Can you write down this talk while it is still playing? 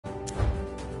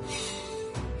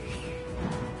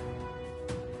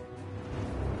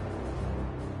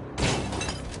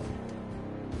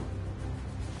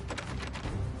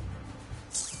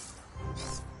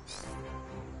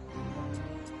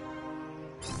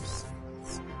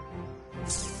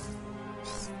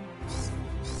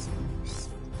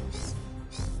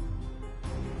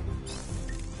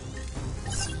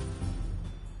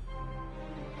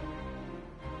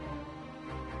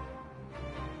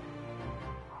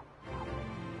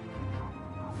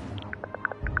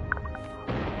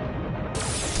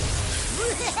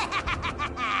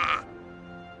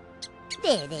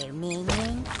There, Ming.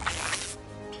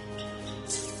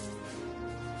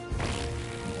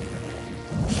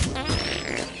 Oh,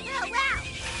 wow!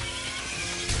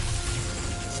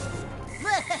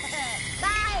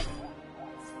 Bye!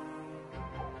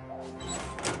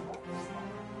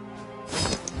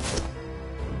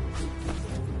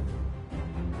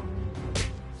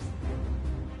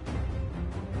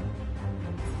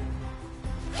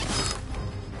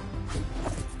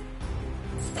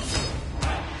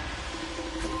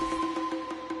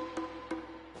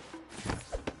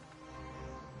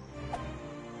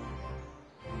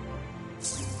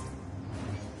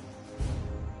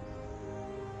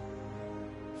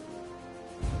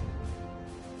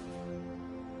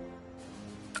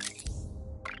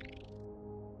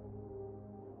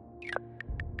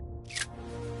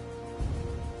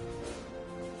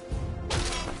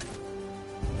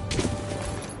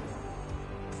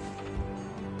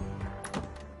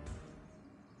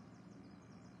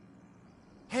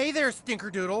 Hey there,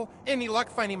 Stinkerdoodle. Any luck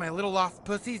finding my little lost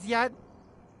pussies yet?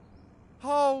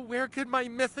 Oh, where could my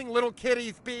missing little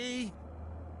kitties be?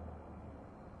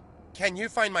 Can you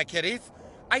find my kitties?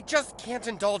 I just can't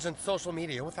indulge in social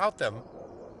media without them.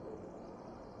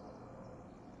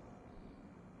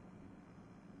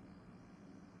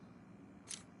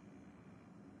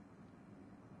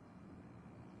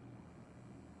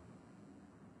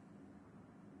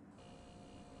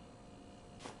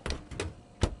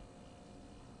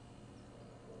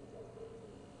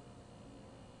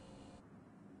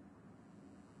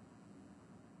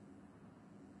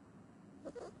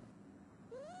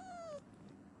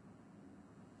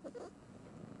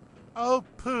 Oh,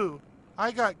 poo.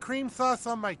 I got cream sauce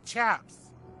on my chaps.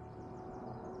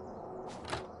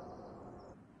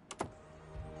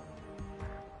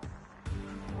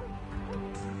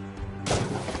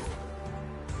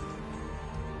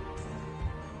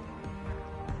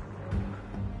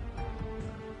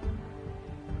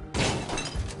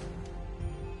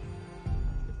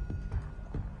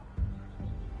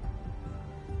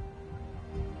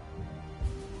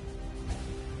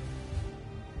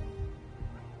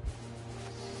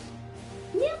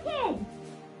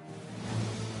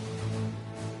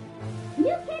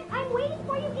 New kid, I'm waiting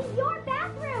for you in your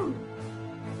bathroom!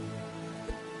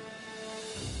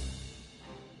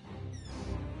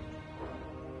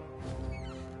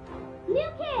 New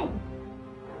kid!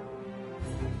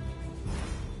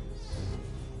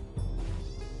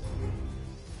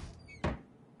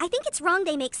 I think it's wrong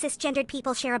they make cisgendered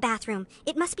people share a bathroom.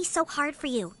 It must be so hard for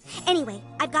you. Anyway,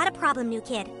 I've got a problem, new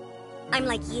kid. I'm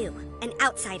like you, an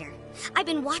outsider. I've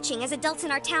been watching as adults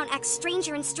in our town act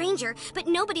stranger and stranger, but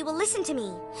nobody will listen to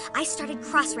me. I started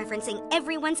cross-referencing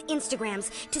everyone's Instagrams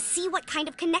to see what kind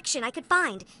of connection I could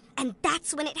find, and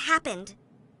that's when it happened.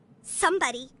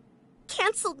 Somebody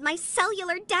canceled my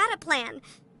cellular data plan.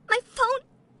 My phone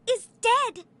is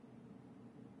dead.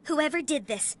 Whoever did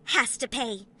this has to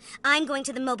pay. I'm going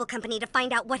to the mobile company to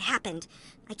find out what happened.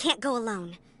 I can't go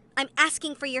alone. I'm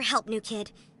asking for your help, new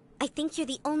kid. I think you're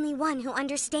the only one who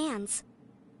understands.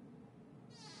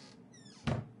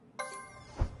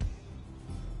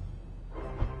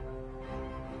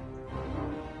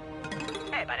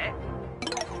 Hey, buddy.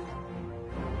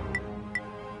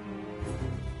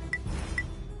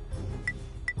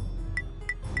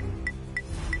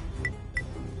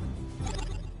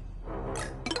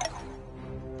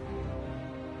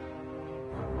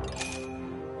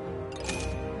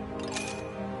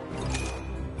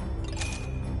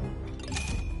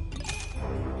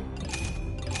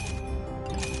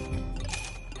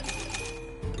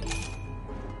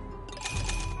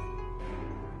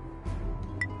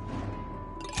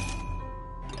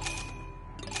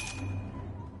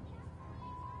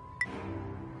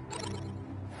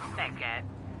 Thanks, Cat.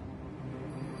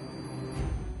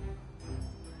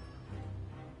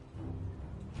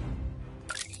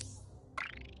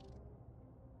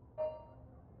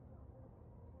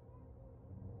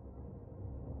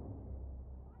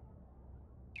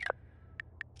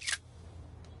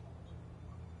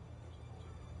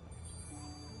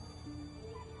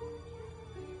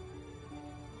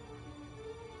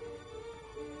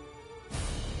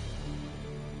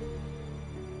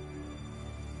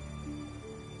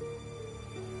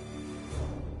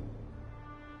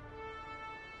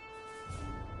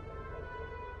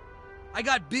 I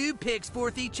got boob pics,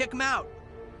 Forthy. Check them out.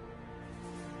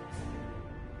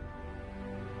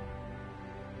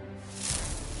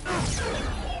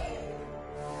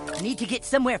 Need to get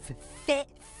somewhere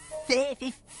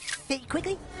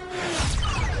quickly?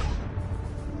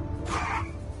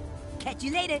 Catch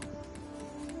you later.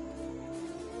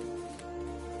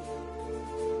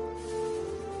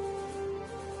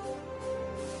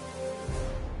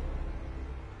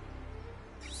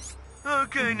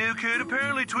 Okay, new kid,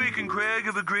 apparently Tweak and Craig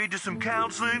have agreed to some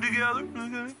counseling together.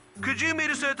 Okay. Could you meet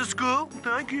us at the school?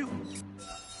 Thank you.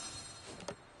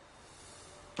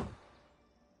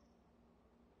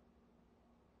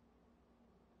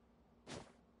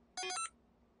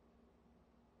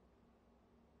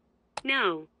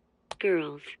 No,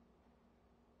 girls.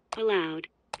 Allowed.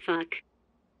 Fuck.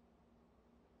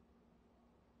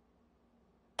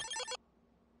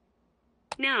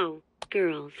 No,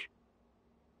 girls.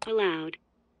 Allowed.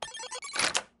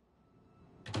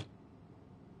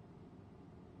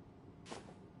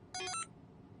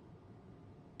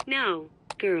 No,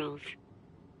 girls.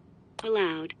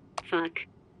 Allowed. Fuck.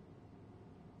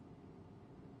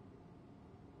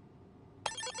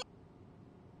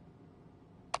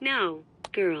 No,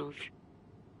 girls.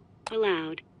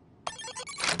 Allowed.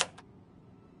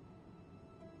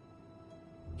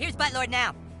 Here's Buttlord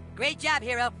now. Great job,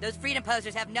 hero. Those freedom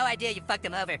posers have no idea you fucked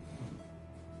them over.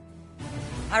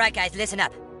 All right, guys, listen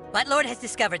up. Buttlord has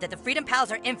discovered that the Freedom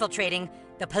Pals are infiltrating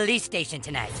the police station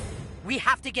tonight. We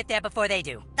have to get there before they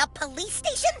do. The police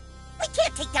station? We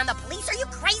can't take down the police, are you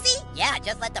crazy? Yeah,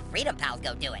 just let the Freedom Pals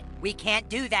go do it. We can't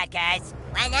do that, guys.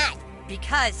 Why not?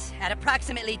 Because at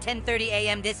approximately 10:30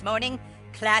 a.m. this morning,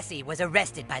 Classy was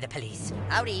arrested by the police.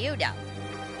 How do you know?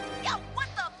 Yo, what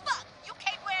the fuck? You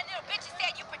cape-wearing little bitches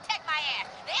said you protect my ass.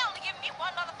 They only giving me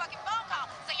one motherfucking phone call,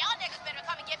 so y'all niggas better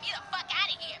come and get me the fuck out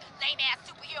of here.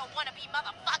 Lame-ass superhero wannabe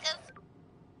motherfuckers.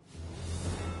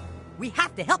 We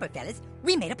have to help her, fellas.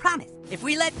 We made a promise. If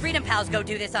we let Freedom Pals go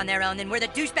do this on their own, then we're the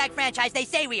douchebag franchise they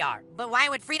say we are. But why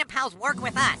would Freedom Pals work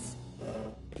with us?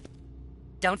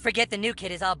 Don't forget the new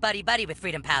kid is all buddy-buddy with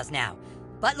Freedom Pals now.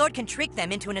 Buttlord can trick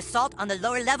them into an assault on the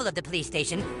lower level of the police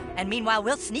station, and meanwhile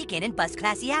we'll sneak in and bust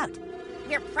Classy out.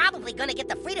 You're probably gonna get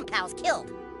the Freedom Pals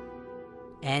killed.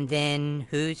 And then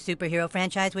whose superhero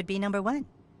franchise would be number one?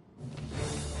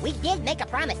 We did make a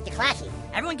promise to Classy.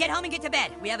 Everyone get home and get to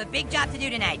bed. We have a big job to do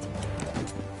tonight.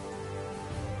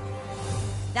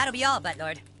 That'll be all,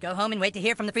 Buttlord. Go home and wait to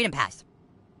hear from the Freedom Pals.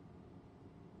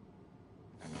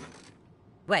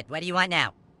 What do you want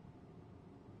now?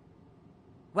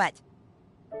 What?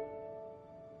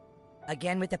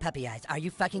 Again with the puppy eyes. Are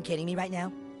you fucking kidding me right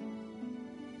now?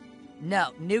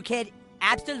 No, new kid,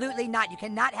 absolutely not. You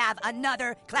cannot have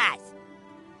another class.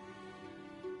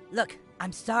 Look,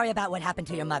 I'm sorry about what happened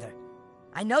to your mother.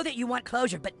 I know that you want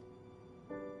closure, but...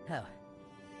 Oh.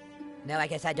 No, I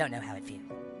guess I don't know how it feels.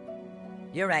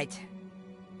 You're right.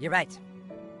 You're right.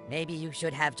 Maybe you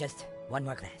should have just one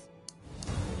more class.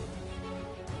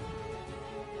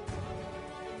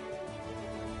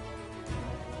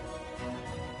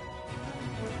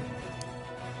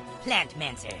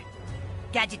 Plantmancer,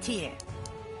 Gadgeteer,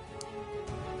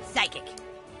 Psychic,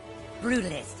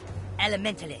 Brutalist,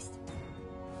 Elementalist,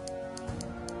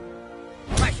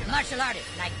 Martial Artist,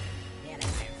 like... Yeah,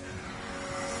 that's fair.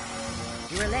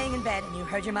 You were laying in bed and you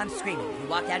heard your mom screaming. You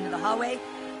walked out into the hallway.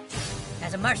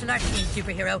 As a martial arts team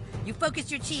superhero, you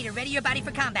focused your chi to ready your body for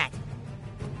combat.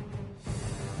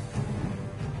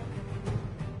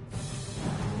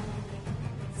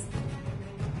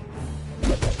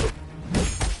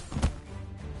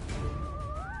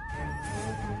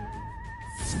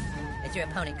 As your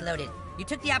opponent gloated, you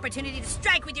took the opportunity to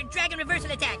strike with your dragon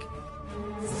reversal attack.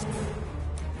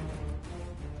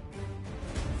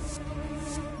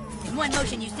 In one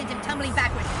motion, you sent him tumbling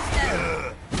backwards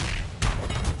and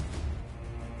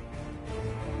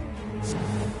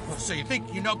Oh, so you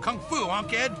think you know Kung Fu, huh,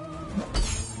 kid?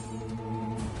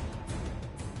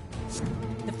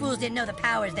 The fools didn't know the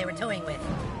powers they were toying with.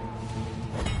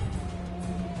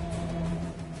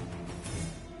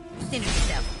 You centered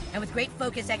yourself, and with great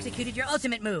focus executed your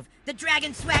ultimate move, the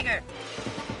Dragon Swagger!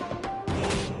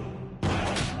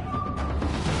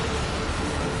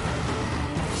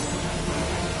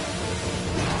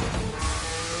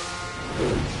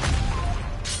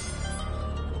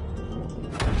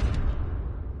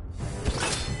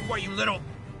 What, you little...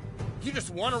 You just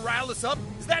want to rile us up?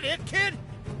 Is that it, kid?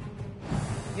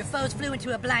 Your foes flew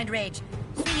into a blind rage,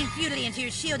 swinging futilely into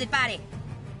your shielded body.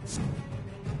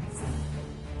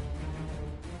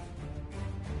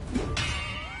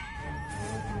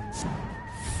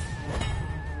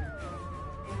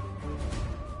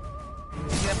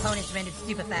 Your opponents rendered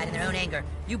stupefied in their own anger.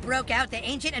 You broke out the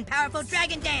ancient and powerful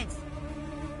Dragon Dance!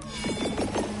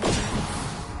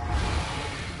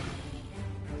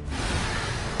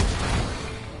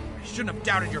 I shouldn't have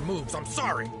doubted your moves, I'm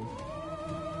sorry.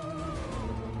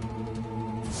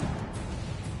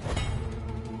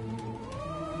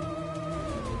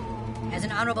 As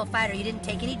an honorable fighter, you didn't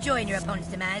take any joy in your opponent's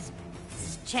demise.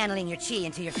 Channeling your chi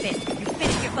into your fist, you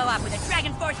finished your foe off with a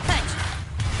Dragon Force punch!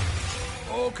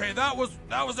 Okay, that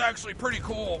was actually pretty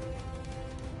cool.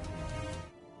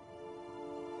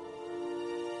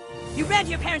 You ran to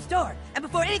your parents' door, and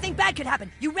before anything bad could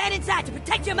happen, you ran inside to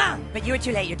protect your mom. But you were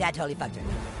too late. Your dad totally fucked her.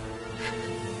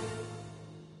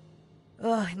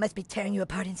 Oh, it must be tearing you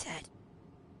apart inside.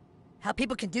 How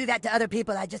people can do that to other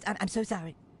people, I'm so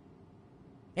sorry.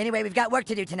 Anyway, we've got work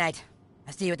to do tonight.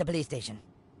 I'll see you at the police station.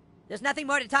 There's nothing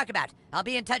more to talk about. I'll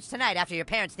be in touch tonight after your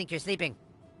parents think you're sleeping.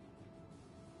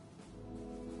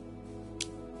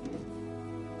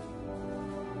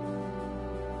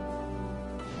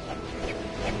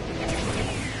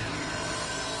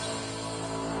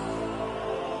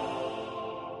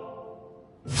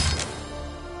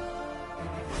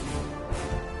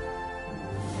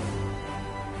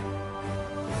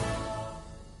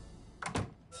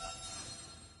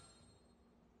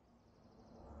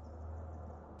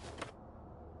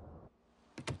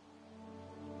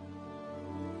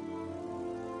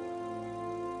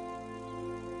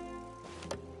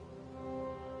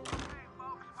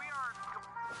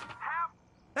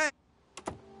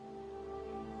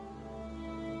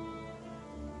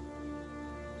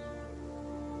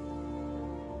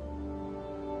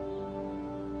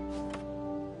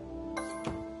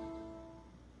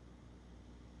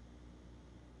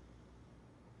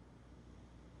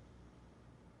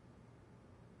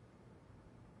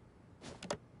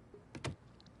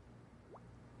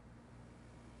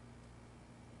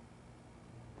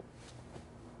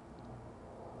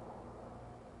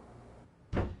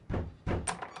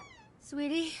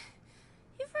 Sweetie,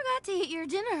 you forgot to eat your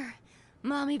dinner.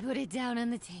 Mommy put it down on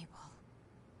the table.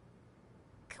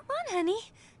 Come on, honey.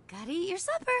 Gotta eat your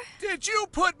supper. Did you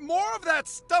put more of that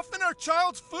stuff in our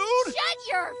child's food? Shut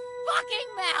your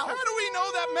fucking mouth! How do we know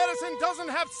that medicine doesn't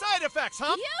have side effects,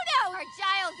 huh? You know our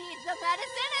child needs the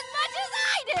medicine as much as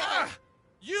I do! Ah,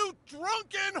 you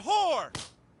drunken whore!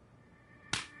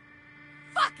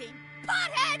 Fucking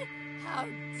pothead! How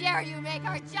dare you make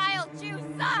our child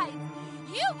choose sides!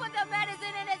 You put the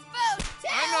medicine in his food, too!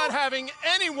 I'm not having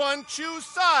anyone choose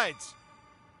sides!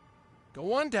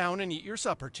 Go on down and eat your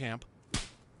supper, champ.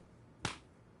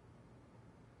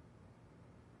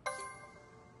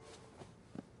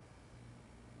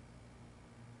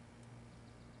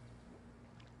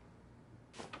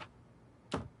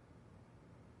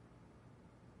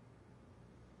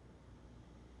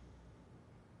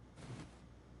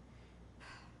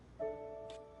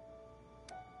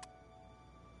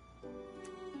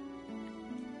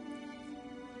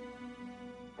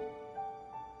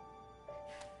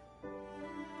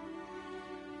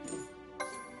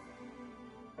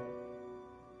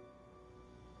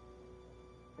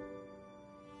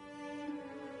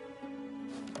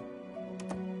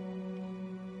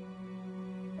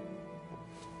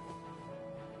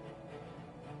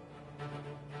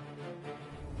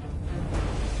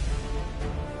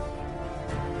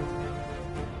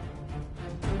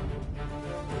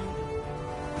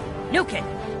 New kid,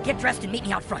 get dressed and meet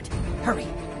me out front. Hurry,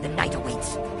 the night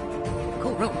awaits.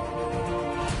 Cool room.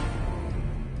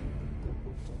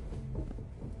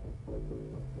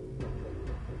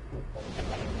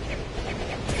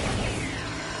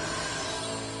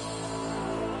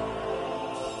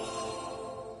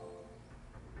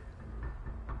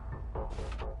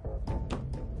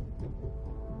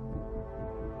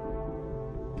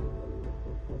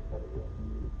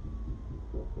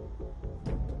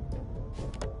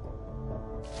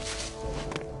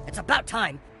 It's about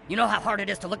time. You know how hard it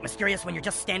is to look mysterious when you're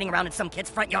just standing around in some kid's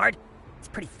front yard? It's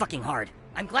pretty fucking hard.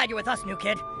 I'm glad you're with us, new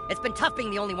kid. It's been tough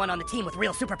being the only one on the team with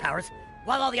real superpowers.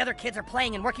 While all the other kids are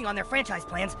playing and working on their franchise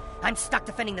plans, I'm stuck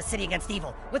defending the city against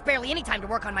evil, with barely any time to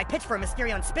work on my pitch for a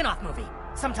Mysterion spin-off movie.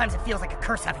 Sometimes it feels like a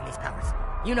curse having these powers.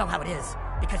 You know how it is,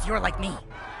 because you're like me.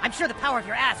 I'm sure the power of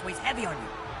your ass weighs heavy on you.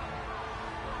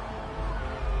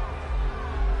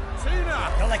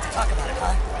 Tina! Don't like to talk about it,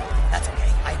 huh? That's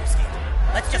okay, I understand.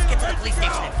 Let's just get to the police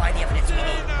station and find the evidence we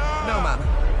need. No, Mama.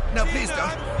 No, please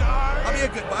don't. I'll be a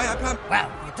good boy, I promise.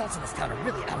 Wow, the adults in this town are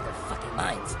really out of their fucking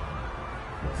minds.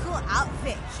 Cool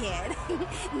outfit, kid.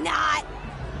 Not.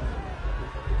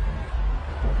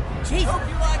 Jesus. Hope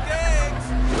you like eggs.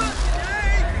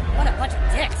 What a bunch of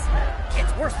dicks.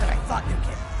 It's worse than I thought, new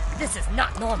kid. This is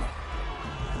not normal.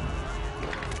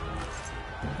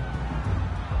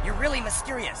 You're really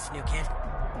mysterious, new kid.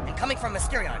 And coming from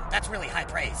Mysterion, that's really high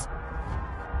praise.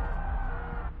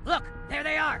 Look, there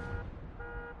they are!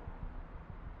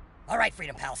 Alright,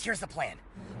 Freedom Pals, here's the plan.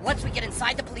 Once we get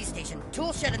inside the police station,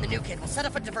 Toolshed and the new kid will set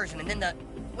up a diversion and then the...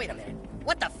 Wait a minute.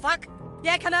 What the fuck?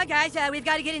 Yeah, come on, guys. We've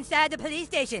got to get inside the police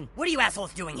station. What are you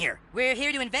assholes doing here? We're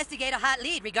here to investigate a hot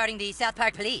lead regarding the South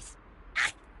Park police.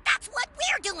 That's what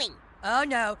we're doing! Oh,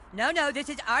 no. No, this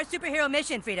is our superhero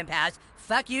mission, Freedom Pals.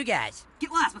 Fuck you guys.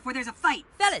 Get lost before there's a fight.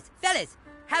 Fellas,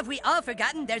 have we all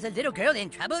forgotten there's a little girl in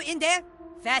trouble in there?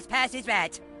 Fast pass is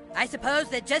right. I suppose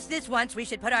that just this once we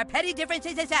should put our petty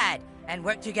differences aside and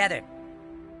work together.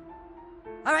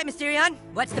 All right, Mysterion,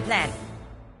 what's the plan?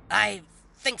 I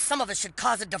think some of us should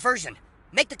cause a diversion.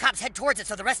 Make the cops head towards it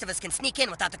so the rest of us can sneak in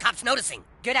without the cops noticing.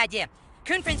 Good idea.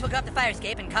 Coon Friends will go up the fire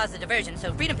escape and cause the diversion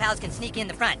so Freedom Pals can sneak in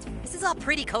the front. This is all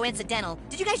pretty coincidental.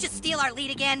 Did you guys just steal our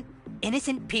lead again?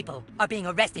 Innocent people are being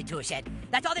arrested, Toolshed.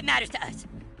 That's all that matters to us.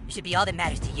 It should be all that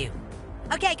matters to you.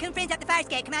 Okay, Coon Friends up the fire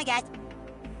escape. Come on, guys.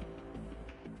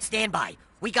 Stand by.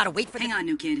 We gotta wait for Hang on,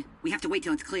 new kid. We have to wait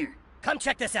till it's clear. Come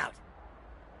check this out.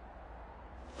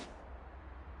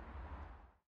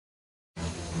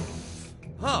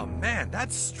 Oh man,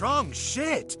 that's strong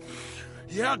shit.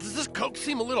 Yeah, does this coke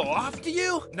seem a little off to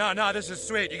you? No, this is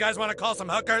sweet. You guys want to call some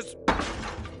hookers?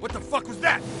 What the fuck was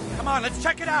that? Come on, let's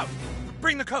check it out.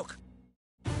 Bring the coke.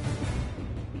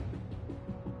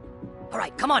 All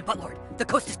right, come on, Buttlord. The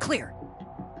coast is clear.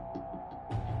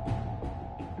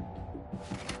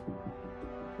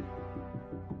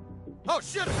 Oh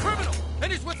shit, a criminal!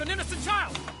 And he's with an innocent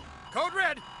child! Code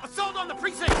red, assault on the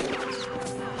precinct!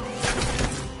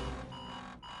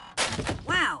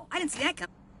 Wow, I didn't see that come.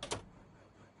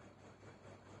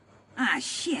 Ah,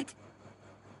 shit.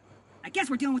 I guess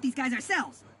we're dealing with these guys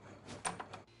ourselves.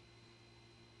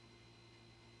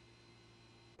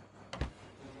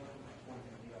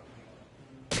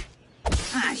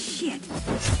 Ah, shit.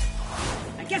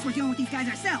 I guess we're dealing with these guys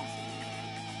ourselves.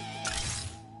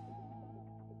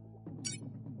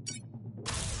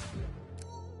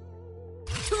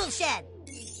 Tool shed.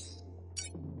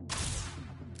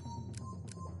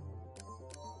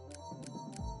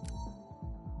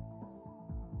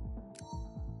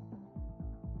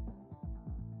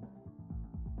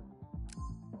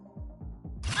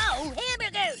 Oh,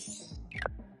 hamburgers!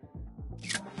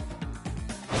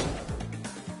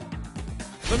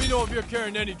 Let me know if you're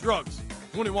carrying any drugs.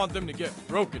 Wouldn't want them to get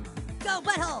broken. Go,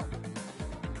 butthole!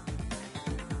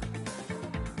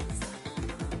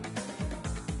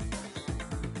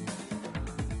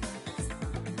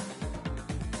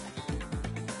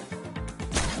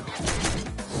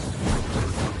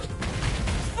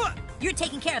 You're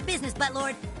taking care of business,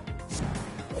 Buttlord.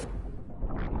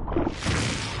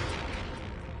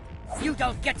 You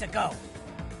don't get to go.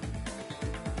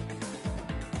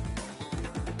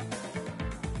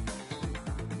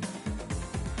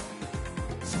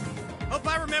 Hope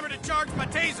I remember to charge my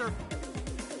taser.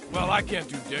 Well, I can't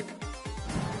do dick.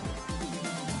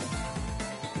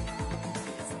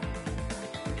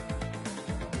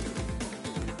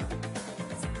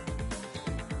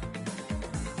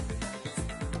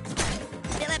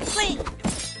 Philip, swing!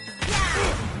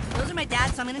 Yeah! Those are my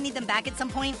dad's, so I'm gonna need them back at some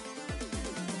point.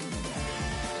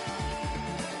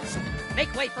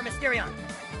 Make way for Mysterion.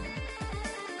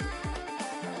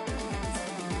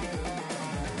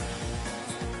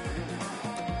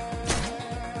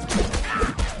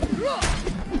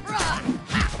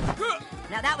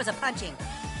 Now that was a punching.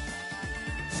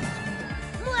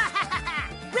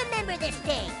 Remember this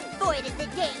day, for it is the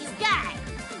day you die.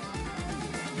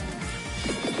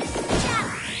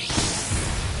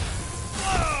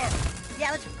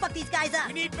 Yeah, let's fuck these guys up.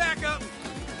 We need backup.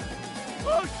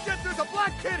 Oh shit, there's a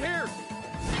black kid here.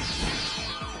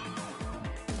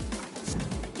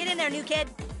 Get in there, new kid.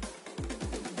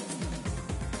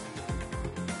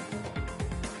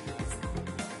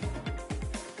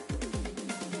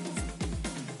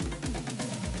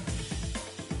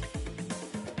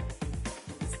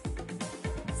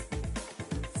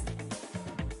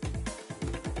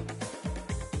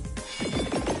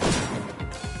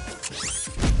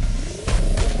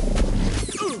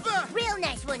 Real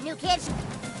nice one, new kid.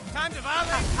 Time to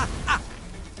violate.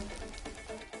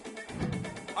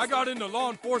 I got into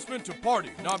law enforcement to party,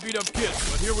 not beat up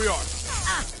kids, but here we are.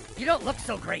 Ah, you don't look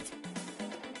so great.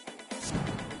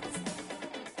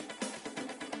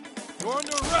 You're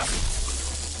under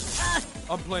arrest.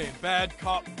 I'm playing bad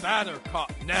cop, badder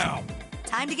cop now.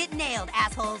 Time to get nailed,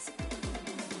 assholes.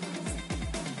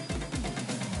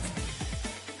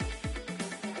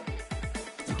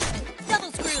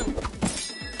 Double screw.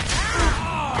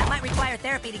 That might require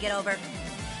therapy to get over.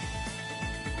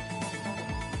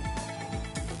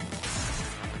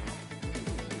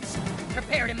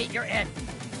 Prepare to meet your end.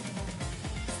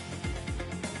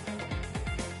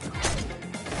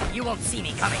 You won't see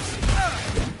me coming.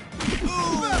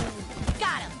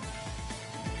 Got him.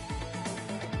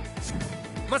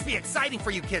 Must be exciting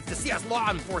for you kids to see us law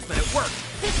enforcement at work.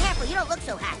 Be careful, you don't look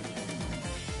so happy.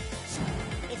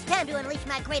 It's time to unleash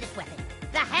my greatest weapon,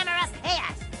 the Hammer of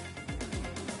Chaos.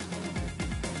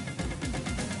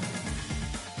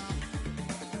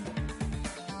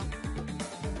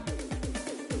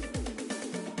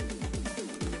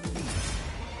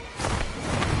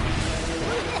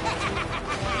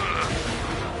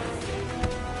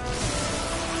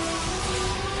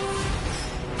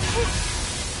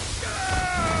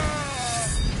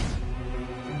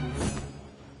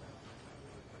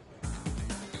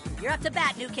 You're up to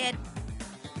bat, new kid.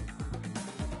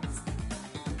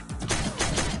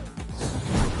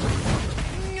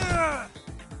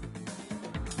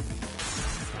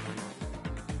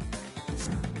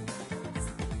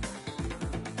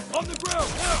 On the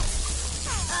ground,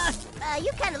 now!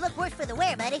 You kind of look worse for the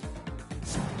wear, buddy.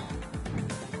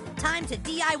 Time to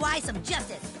DIY some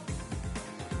justice.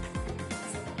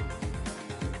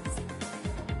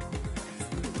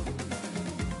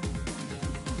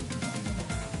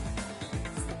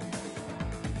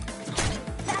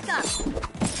 Back up!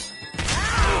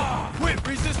 Quit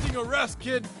resisting arrest,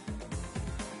 kid!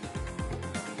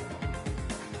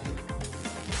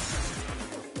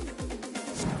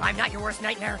 I'm not your worst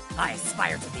nightmare. I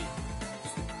aspire to be.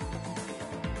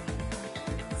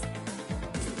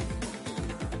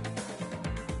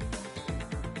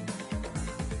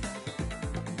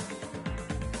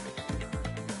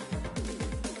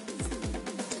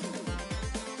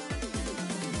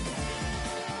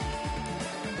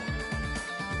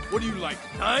 What are you like,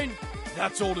 9?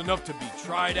 That's old enough to be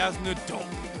tried as an adult.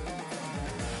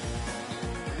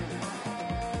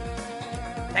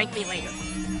 Thank me later.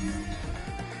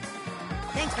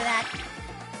 Thanks for that.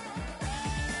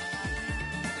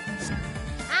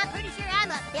 I'm pretty sure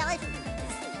I'm up, fellas.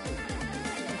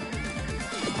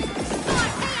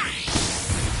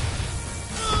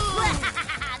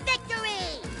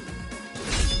 Victory!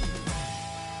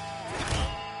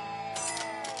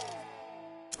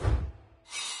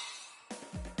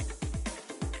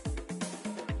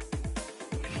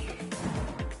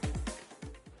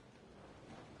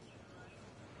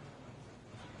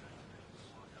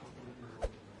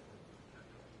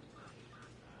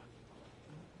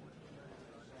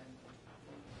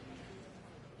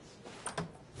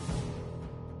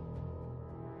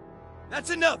 That's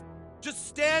enough! Just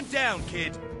stand down,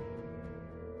 kid.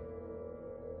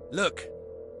 Look,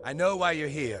 I know why you're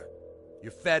here.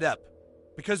 You're fed up.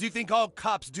 Because you think all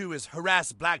cops do is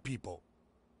harass black people.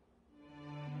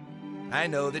 I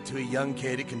know that to a young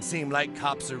kid it can seem like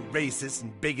cops are racist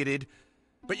and bigoted,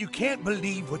 but you can't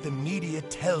believe what the media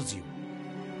tells you.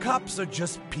 Cops are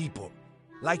just people.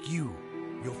 Like you,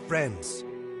 your friends,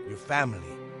 your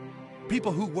family.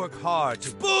 People who work hard to—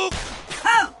 Spook!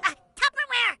 Oh!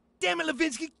 Tupperware! Damn it,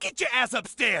 Levinsky, get your ass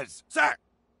upstairs! Sir!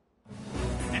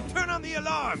 And turn on the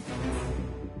alarm!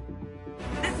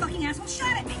 That fucking asshole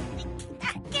shot at me!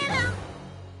 Get him!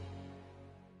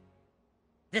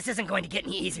 This isn't going to get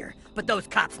any easier, but those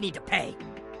cops need to pay.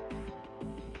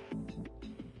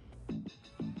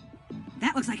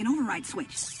 That looks like an override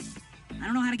switch. I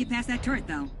don't know how to get past that turret,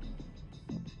 though.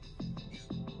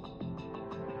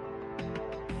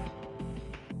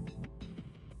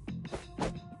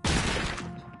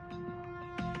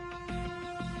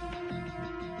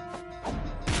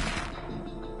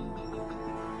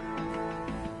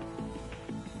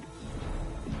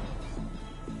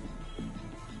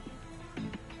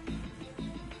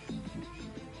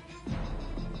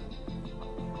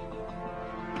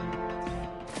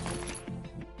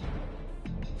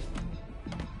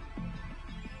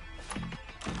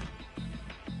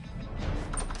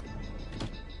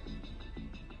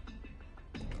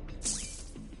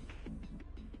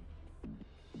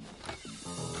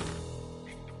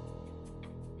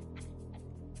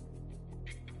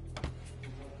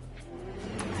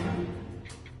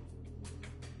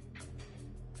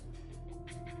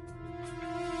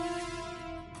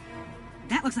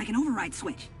 That looks like an override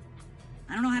switch.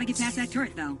 I don't know how to get past that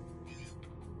turret, though.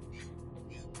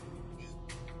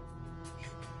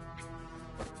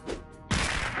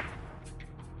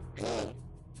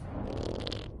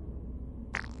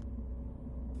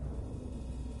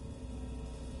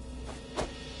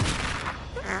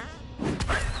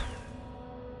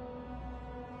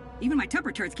 Even my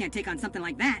Tupper turrets can't take on something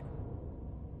like that.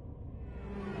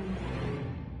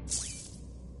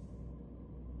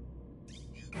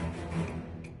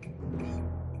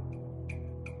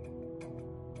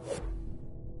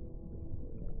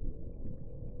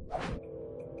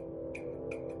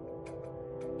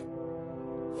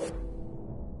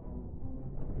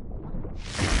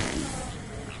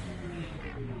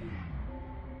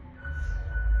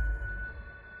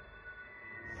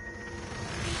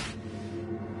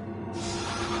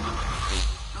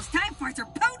 Farts are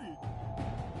potent!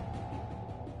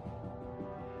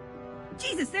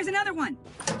 Jesus, there's another one!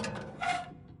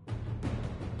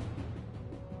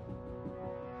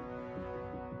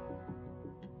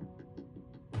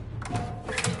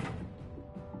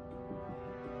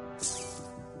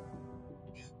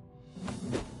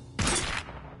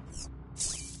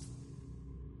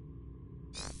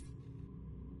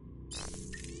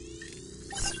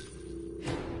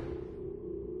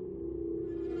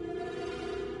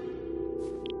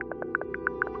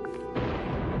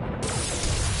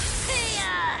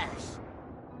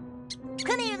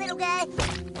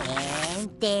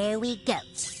 And there we go.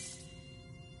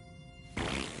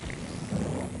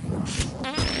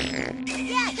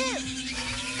 Yahoo!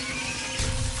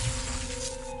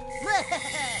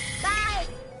 Bye!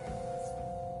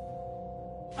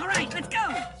 All right, let's go!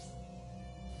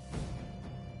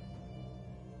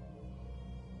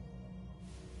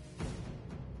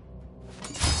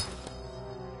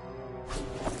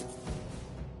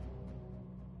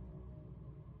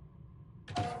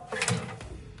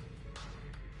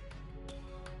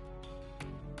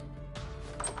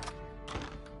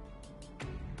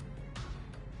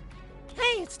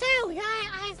 Hey, it's Stanley.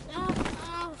 I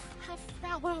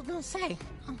forgot what I was gonna say.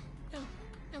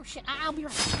 No shit. I'll be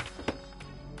right back.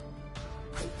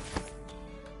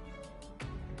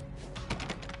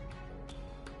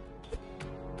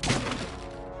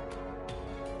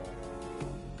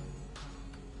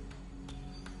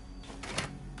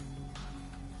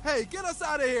 Hey, get us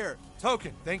out of here!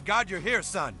 Token, thank God you're here,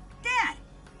 son. Dad!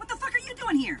 What the fuck are you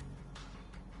doing here?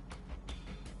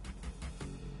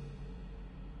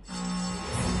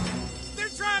 They're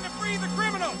trying to free the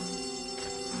criminals!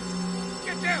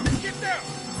 Get down! Get down!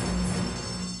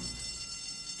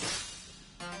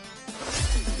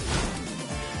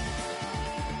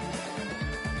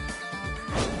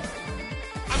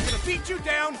 I'm gonna beat you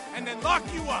down and then lock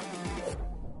you up!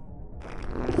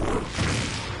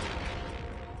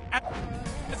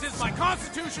 This is my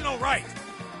constitutional right!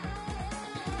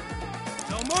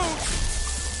 So move!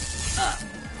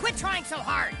 Quit trying so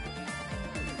hard!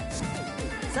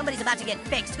 Somebody's about to get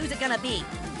fixed. Who's it gonna be?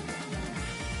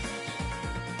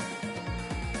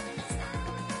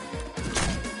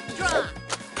 Draw!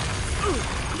 Ooh,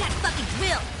 you got fucking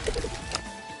drilled!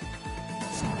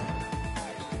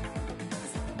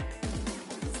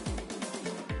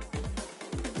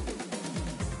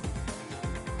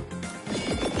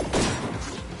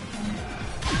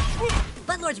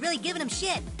 Buttlord's really giving him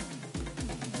shit.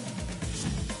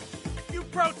 You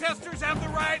protesters have the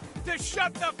right to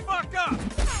shut the fuck up!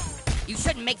 You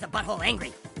shouldn't make the butthole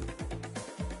angry.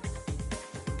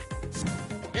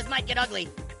 This might get ugly.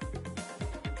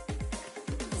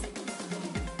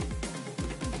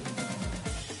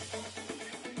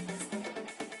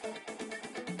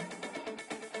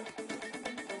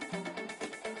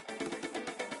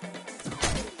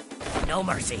 No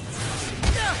mercy.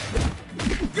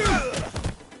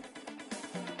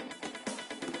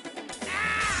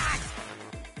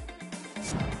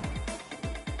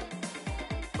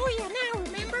 Oh yeah, now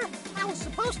remember? I was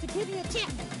supposed to give you a tip.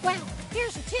 Well,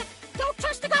 here's a tip. Don't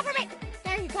trust the government.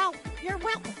 There you go. You're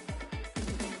welcome.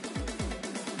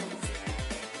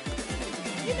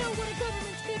 You know what a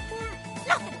government's good for?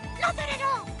 Nothing. Nothing at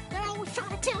all. They're always trying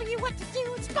to tell you what to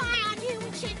do and spy on you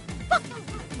and shit. Fuck those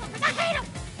motherfuckers. I hate them.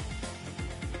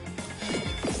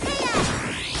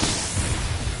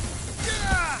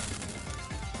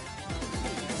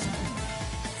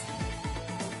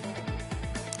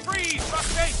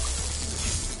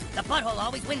 The butthole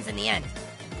always wins in the end.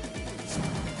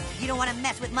 You don't want to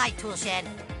mess with my tool shed.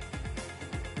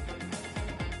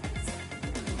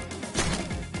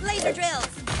 Laser drills!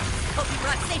 Hope you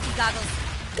brought safety goggles.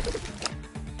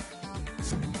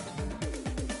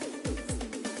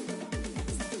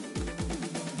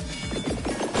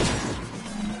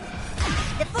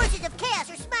 The forces of chaos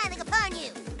are smiling upon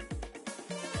you.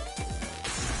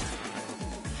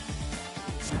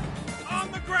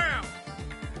 On the ground!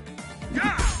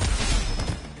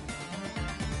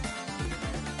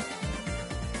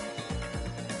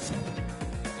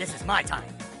 This is my time.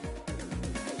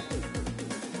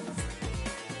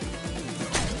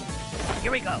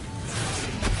 Here we go.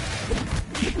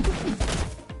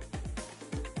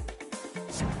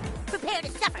 Prepare to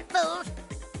suffer, fools.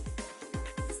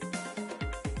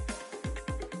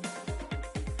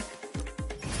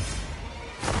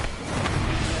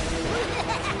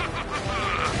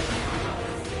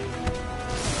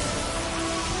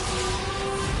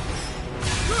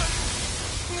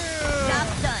 Job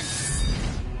done.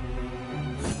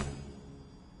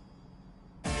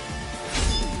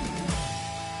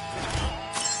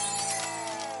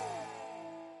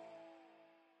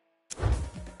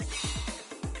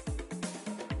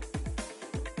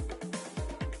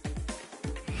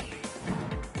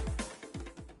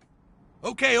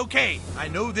 Okay, I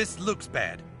know this looks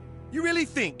bad. You really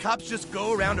think cops just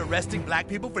go around arresting black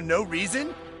people for no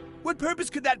reason? What purpose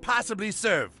could that possibly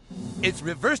serve? It's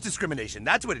reverse discrimination,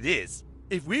 that's what it is.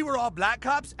 If we were all black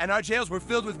cops and our jails were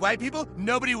filled with white people,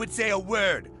 nobody would say a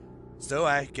word. So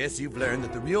I guess you've learned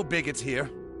that the real bigots here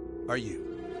are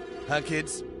you. Huh,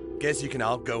 kids? Guess you can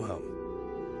all go home.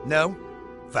 No?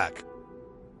 Fuck.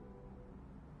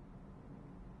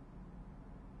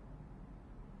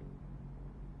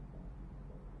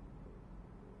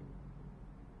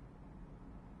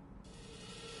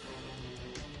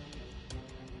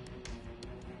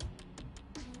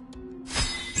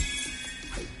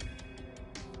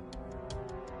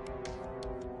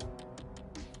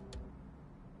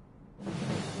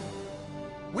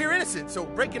 innocent, so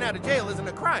breaking out of jail isn't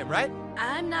a crime, right?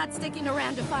 I'm not sticking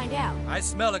around to find out. I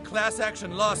smell a class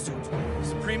action lawsuit.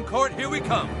 Supreme Court, here we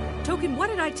come. Token, what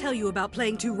did I tell you about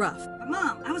playing too rough?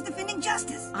 Mom, I was defending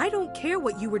justice. I don't care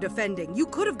what you were defending. You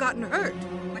could have gotten hurt.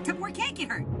 But Tupperware can't get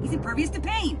hurt. He's impervious to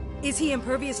pain. Is he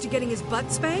impervious to getting his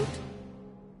butt spanked?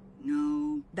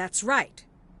 No. That's right.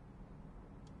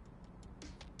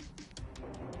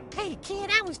 Hey, kid,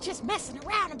 I was just messing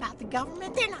around about the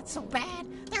government. They're not so bad.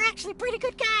 They're actually pretty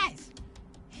good guys.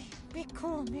 Hey, be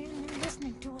cool, man. They're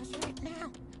listening to us right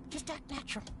now. Just act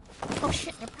natural. Oh,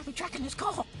 shit, they're probably tracking this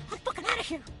call. I'm fucking out of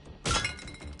here.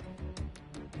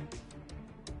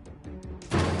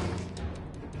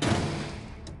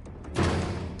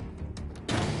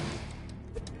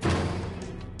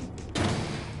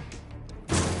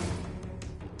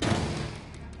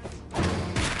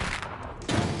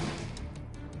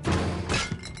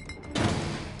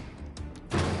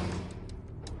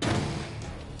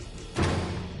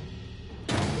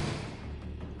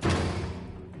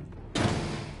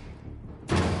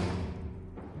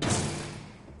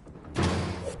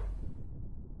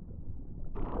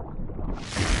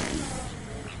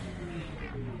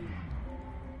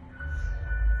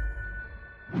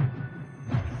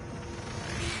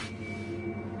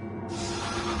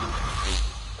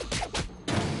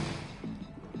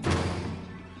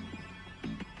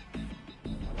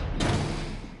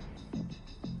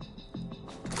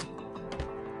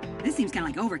 This seems kind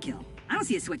of like overkill. I don't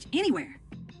see a switch anywhere.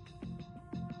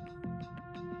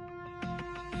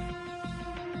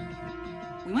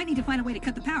 We might need to find a way to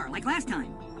cut the power, like last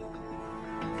time.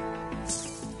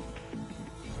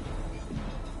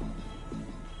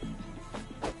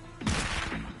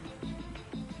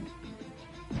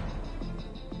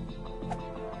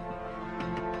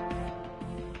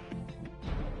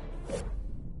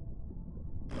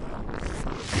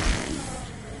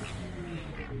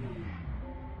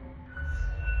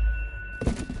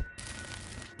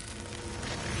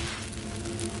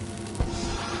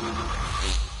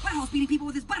 Butthole's beating people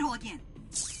with his butthole again.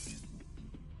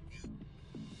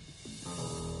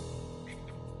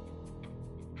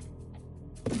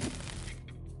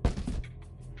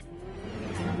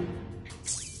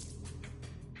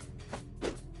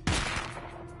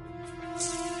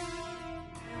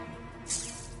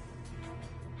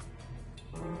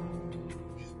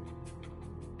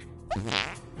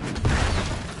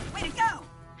 Way to go!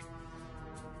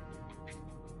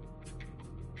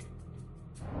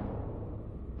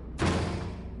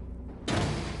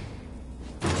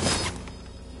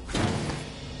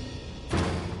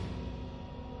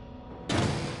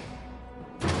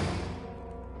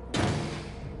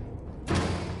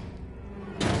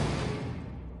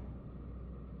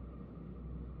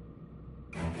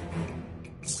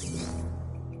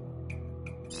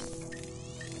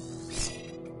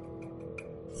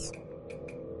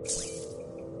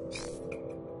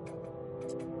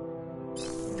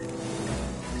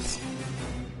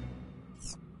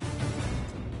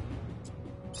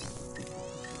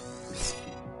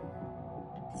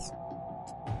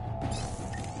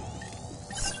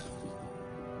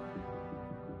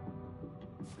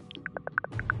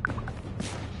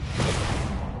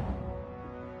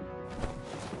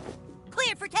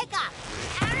 Cleared for takeoff.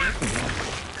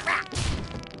 Crap.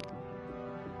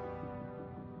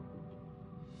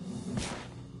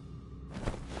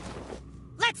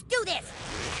 Let's do this.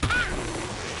 Ah.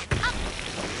 Up.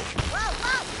 Whoa,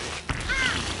 whoa.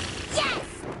 Ah. Yes.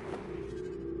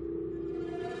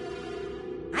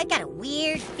 I got a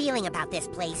weird feeling about this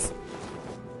place.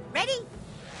 Ready?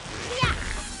 Yeah.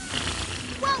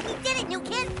 Whoa, we did it, new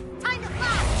kid. Time to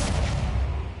fly.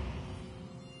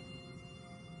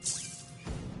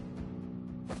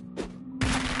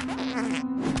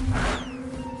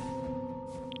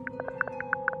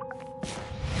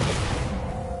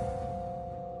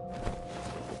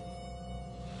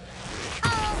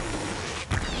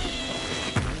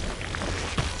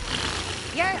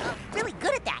 You're really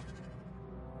good at that.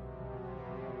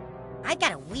 I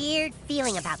got a weird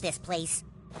feeling about this place.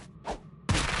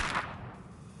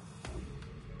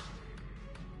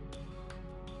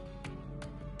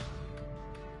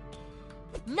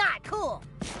 Not cool.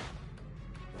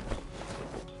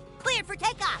 Cleared for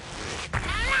takeoff.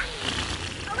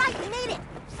 All right, we made it.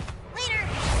 Later.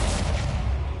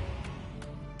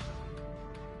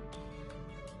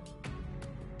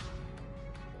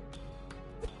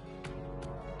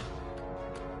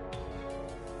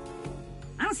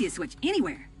 I don't see a switch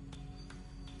anywhere.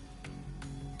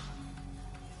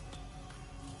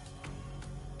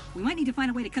 We might need to find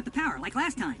a way to cut the power, like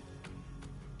last time.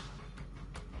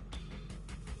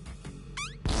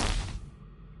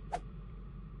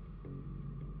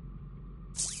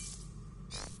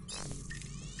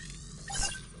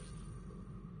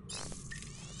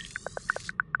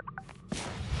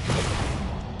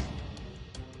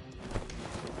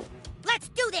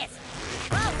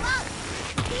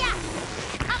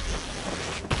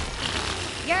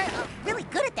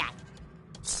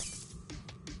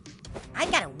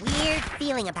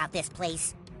 feeling about this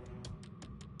place.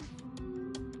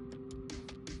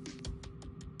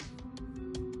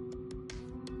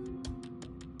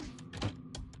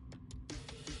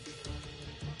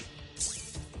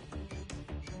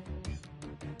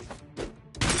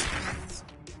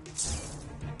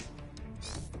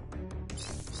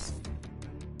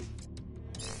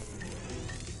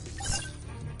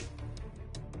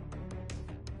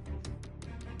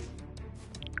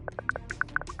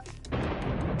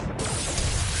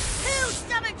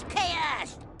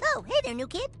 Oh, hey there, new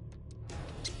kid.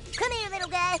 Come here, little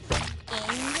guy.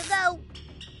 In you go.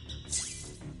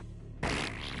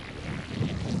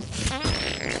 Oh,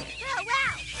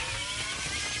 wow.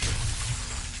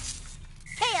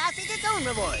 Chaos is its own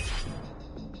reward.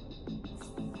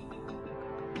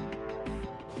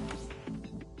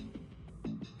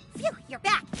 Phew, you're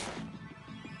back.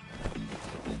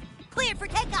 Cleared for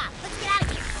takeoff. Let's get out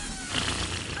of here.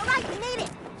 All right, we made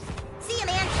it. See you,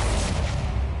 man.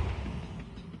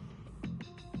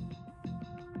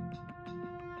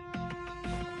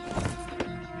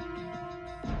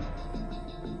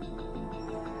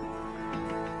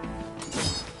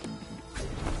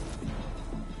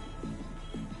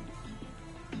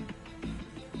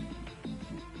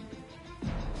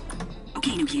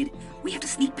 Okay, new kid. We have to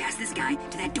sneak past this guy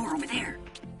to that door over there.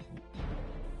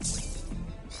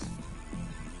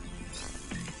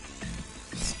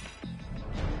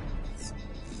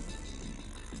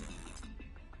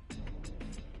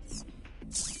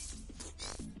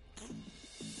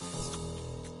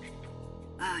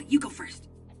 You go first.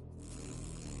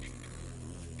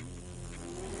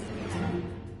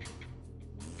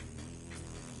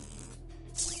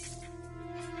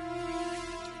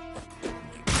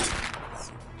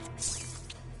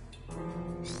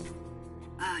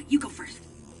 You go first.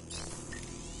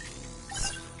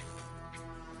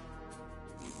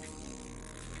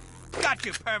 Got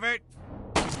you, pervert!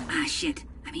 Ah, shit.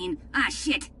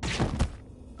 Shit.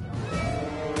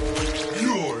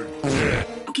 You're dead.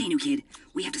 Okay, new kid.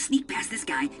 We have to sneak past this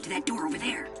guy to that door over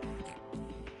there.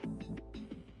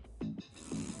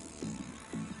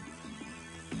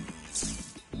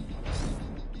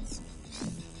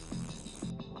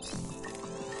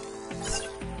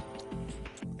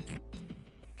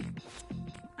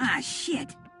 Ah,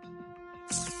 shit.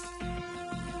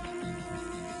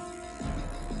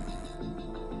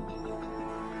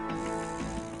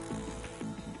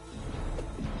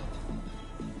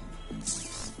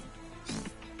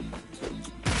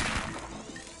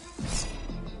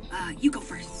 You go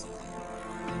first.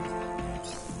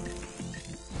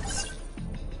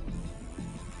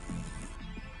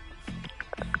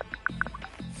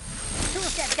 Tool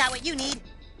set's got what you need.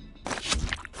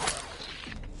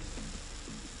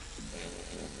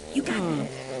 You got it.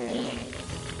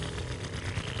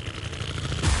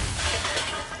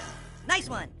 Nice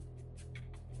one.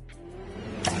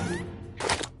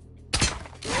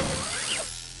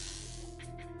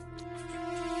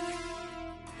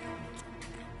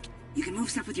 You can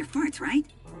move stuff with your farts, right?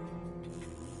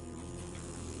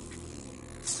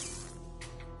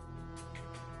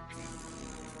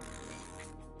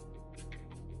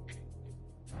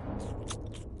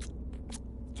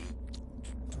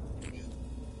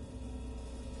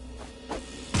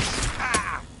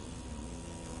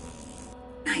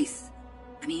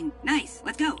 Nice.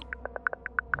 Let's go.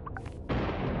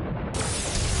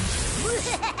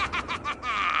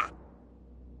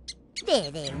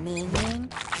 There, minion.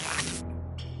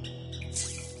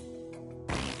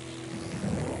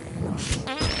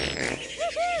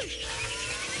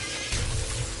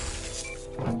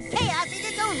 Chaos is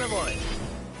its own reward.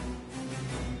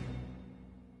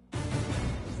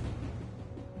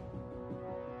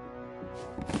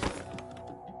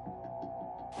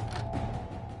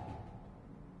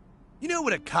 You know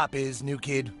what a cop is, new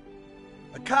kid?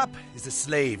 A cop is a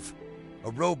slave.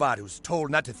 A robot who's told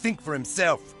not to think for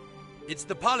himself. It's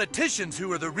the politicians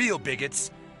who are the real bigots.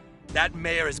 That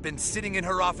mayor has been sitting in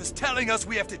her office telling us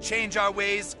we have to change our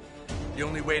ways. The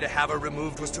only way to have her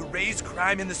removed was to raise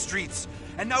crime in the streets.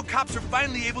 And now cops are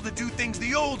finally able to do things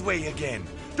the old way again.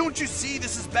 Don't you see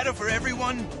this is better for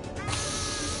everyone?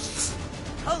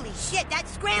 Holy shit,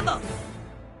 that's Scramble!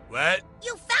 What?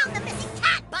 You found the missing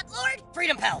cat, Buttlord!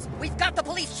 Freedom Pals, we've got the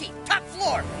police chief, top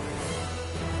floor!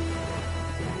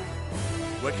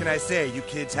 What can I say? You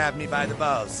kids have me by the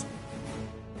balls.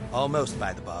 Almost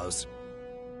by the balls.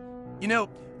 You know,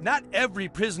 not every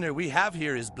prisoner we have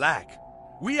here is black.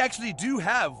 We actually do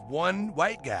have one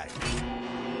white guy.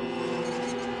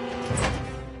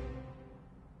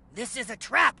 This is a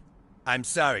trap! I'm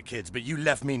sorry, kids, but you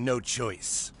left me no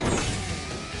choice.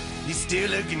 He's still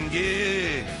looking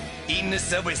good. eating a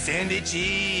Subway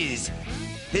sandwiches.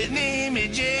 His name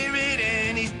is Jared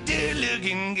and he's still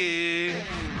looking good.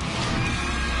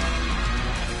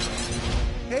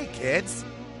 Hey, kids.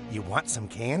 You want some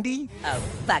candy? Oh,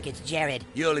 fuck, it's Jared.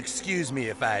 You'll excuse me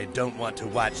if I don't want to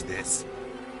watch this.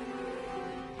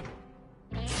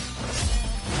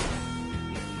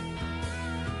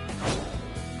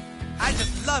 I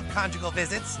just love conjugal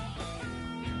visits.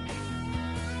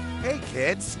 Hey,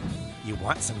 kids. You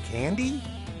want some candy?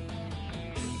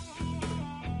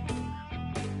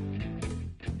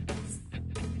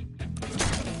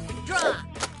 Draw!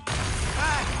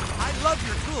 I love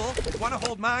your tool. Want to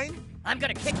hold mine? I'm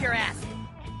gonna kick your ass.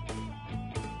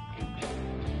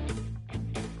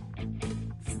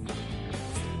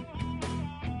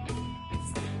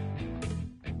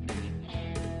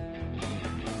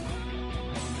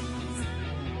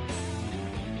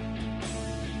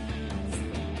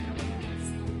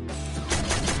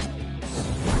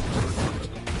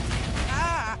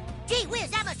 Gee whiz,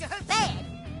 that must have hurt bad.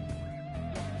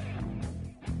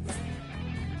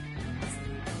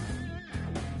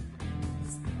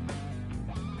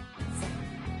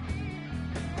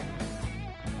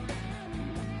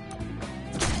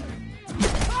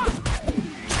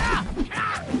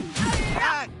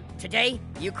 Today,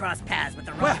 you cross paths with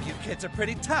the Well, rock. you kids are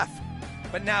pretty tough.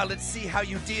 But now let's see how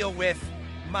you deal with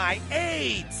my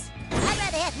AIDS. I'd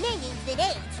rather have minions than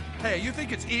AIDS. Hey, you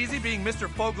think it's easy being Mr.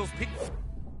 Fogel's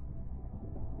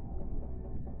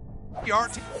PR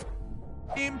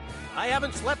team? I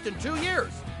haven't slept in 2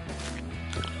 years.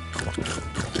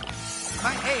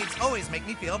 My AIDS always make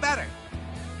me feel better.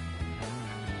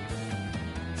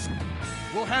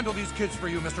 We'll handle these kids for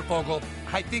you, Mr. Fogel.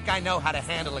 I think I know how to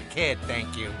handle a kid,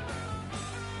 thank you.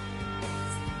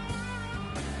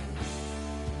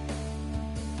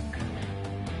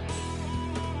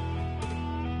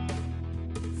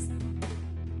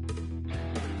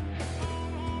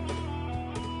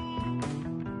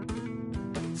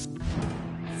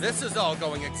 This is all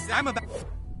going I'm about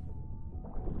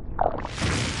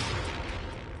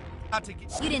to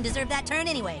get... You didn't deserve that turn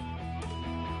anyway.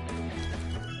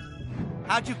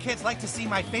 How'd you kids like to see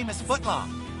my famous footlong?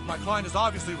 My client is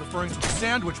obviously referring to the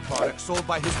sandwich product sold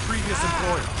by his previous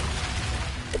employer.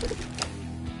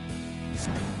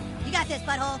 You got this,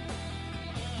 butthole.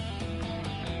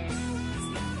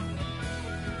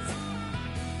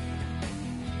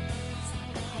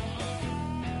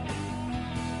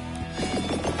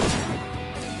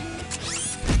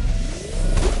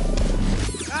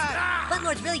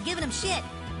 Buttlord's really giving him shit.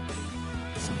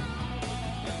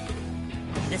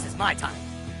 This is my time.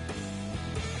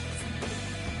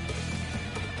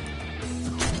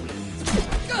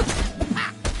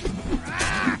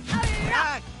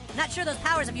 Not sure those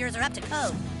powers of yours are up to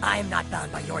code. I am not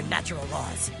bound by your natural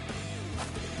laws.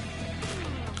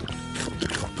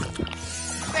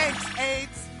 Thanks,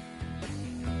 AIDS.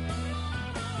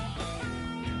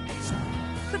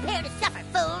 Prepare to suffer,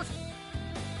 fools.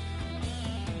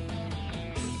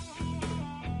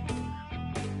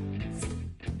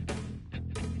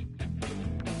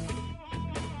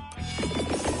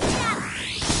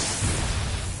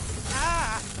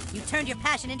 You turned your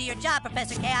passion into your job,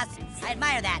 Professor Chaos. I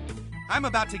admire that. I'm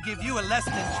about to give you a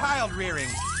lesson in child rearing.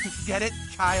 Get it?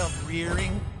 Child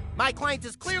rearing? My client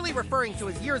is clearly referring to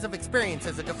his years of experience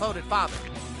as a devoted father.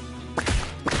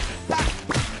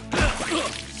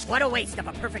 What a waste of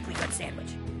a perfectly good sandwich.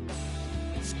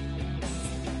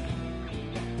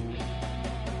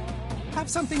 Have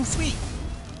something sweet.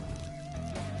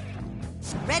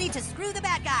 Ready to screw the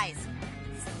bad guys.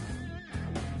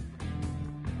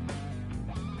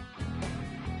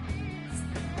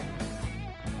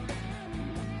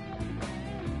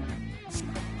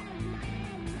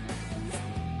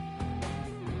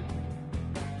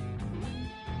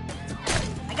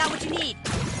 I got what you need.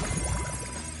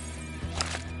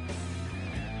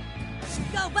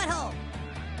 Go, butthole!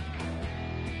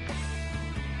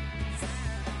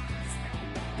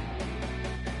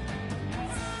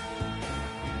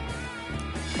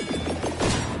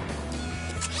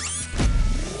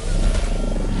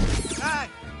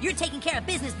 You're taking care of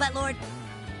business, Buttlord.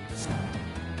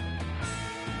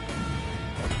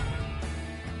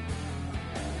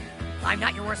 I'm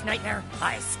not your worst nightmare.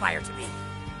 I aspire to be.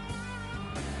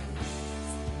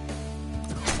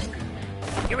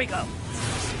 Here we go.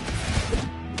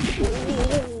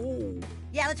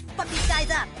 Yeah, let's fuck these guys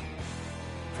up.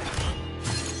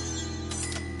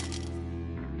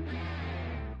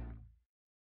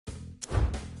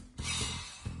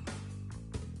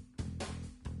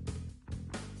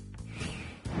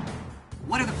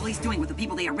 What are the police doing with the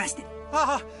people they arrested?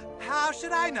 Oh, how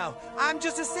should I know? I'm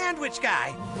just a sandwich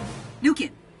guy. New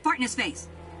kid, fart in his face.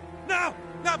 No!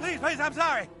 No, please, I'm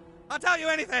sorry. I'll tell you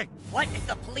anything. What is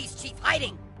the police chief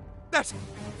hiding? There's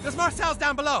more cells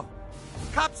down below.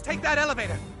 Cops take that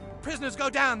elevator. Prisoners go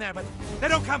down there, but they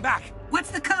don't come back. What's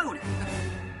the code?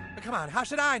 Come on, how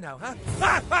should I know,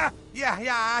 huh? Yeah,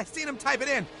 I seen him type it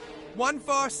in.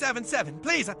 1477.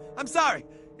 Please, I'm sorry.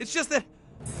 It's just that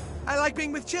I like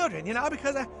being with children, you know,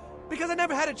 because I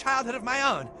never had a childhood of my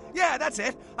own. Yeah, that's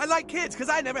it. I like kids because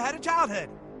I never had a childhood.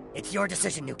 It's your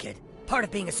decision, new kid. Part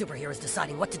of being a superhero is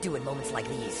deciding what to do in moments like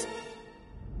these.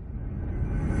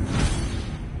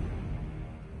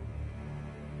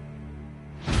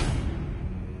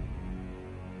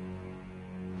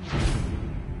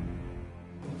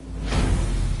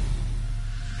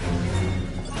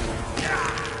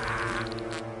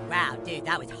 Wow, dude,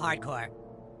 that was hardcore.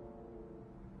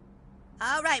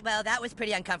 All right, well, that was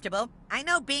pretty uncomfortable. I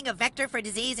know being a vector for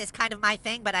disease is kind of my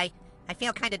thing, but I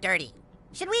feel kind of dirty.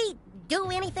 Should we do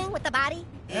anything with the body?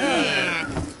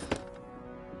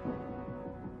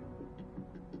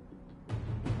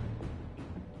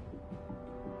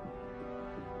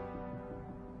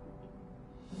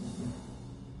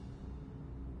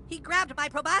 He grabbed my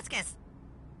proboscis.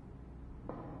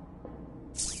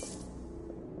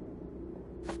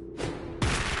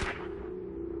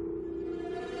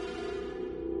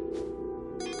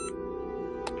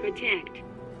 Protect.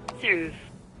 Serve.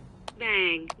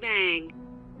 Bang, bang.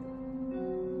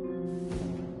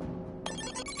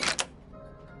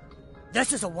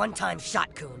 This is a one-time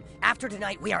shot, Coon. After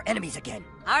tonight, we are enemies again.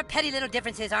 Our petty little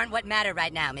differences aren't what matter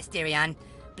right now, Mysterion.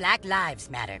 Black lives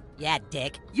matter. Yeah,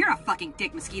 dick. You're a fucking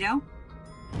dick, Mosquito.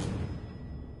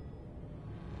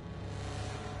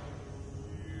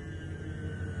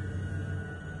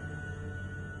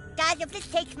 Guys, if this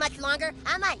takes much longer,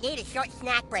 I might need a short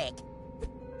snack break.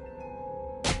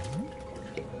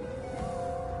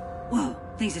 Whoa,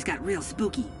 things just got real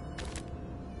spooky.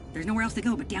 There's nowhere else to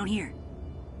go but down here.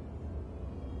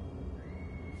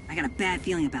 I got a bad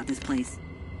feeling about this place.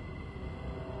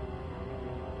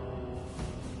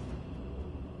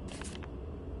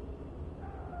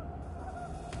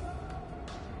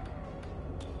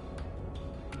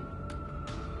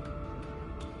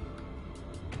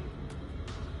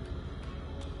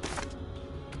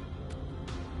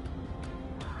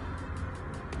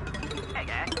 Hey,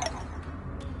 guys.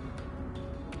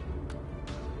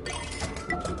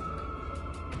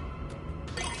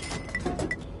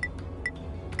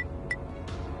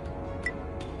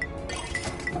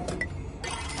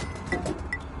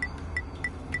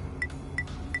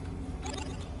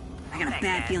 I got a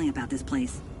bad feeling about this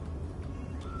place.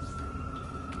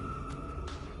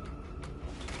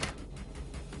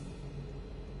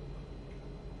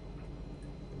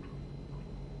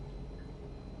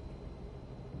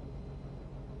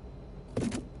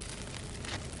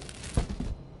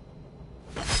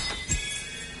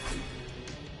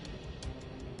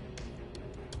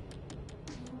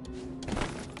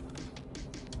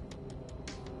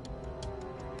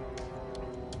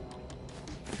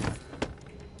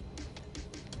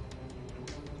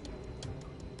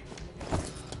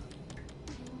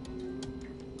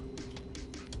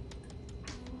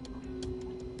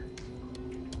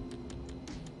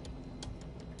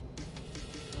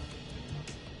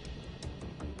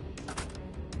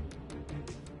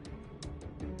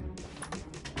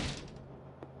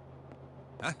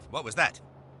 Huh? What was that?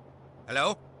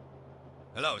 Hello?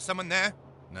 Hello, is someone there?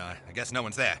 No, I guess no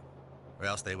one's there. Or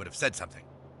else they would have said something.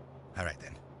 All right,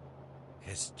 then.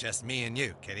 It's just me and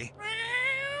you, kitty.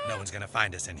 No one's gonna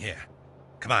find us in here.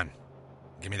 Come on.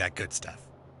 Give me that good stuff.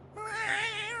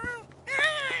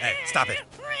 Hey, stop it.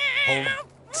 Hold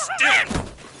still!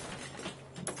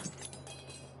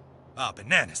 Oh,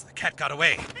 bananas. The cat got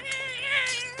away.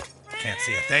 Can't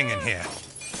see a thing in here.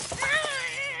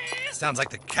 Sounds like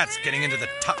the cat's getting into the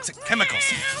toxic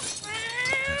chemicals.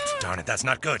 Darn it, that's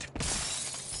not good.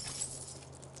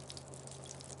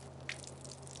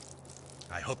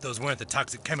 I hope those weren't the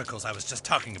toxic chemicals I was just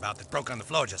talking about that broke on the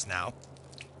floor just now.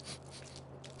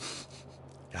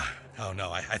 Oh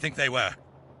no, I think they were.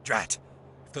 Drat.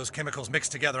 If those chemicals mix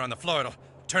together on the floor, it'll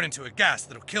turn into a gas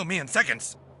that'll kill me in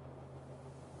seconds.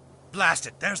 Blast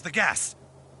it, there's the gas.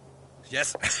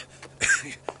 Yes,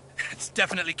 it's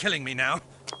definitely killing me now.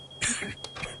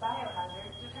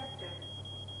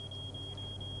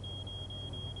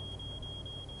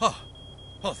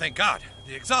 Oh, thank God.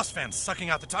 The exhaust fan's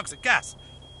sucking out the toxic gas.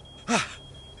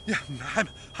 Yeah,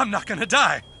 I'm not gonna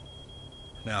die.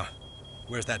 Now,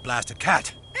 where's that blasted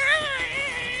cat?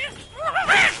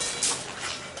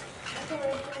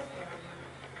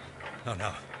 Oh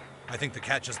no, I think the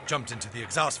cat just jumped into the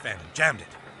exhaust fan and jammed it.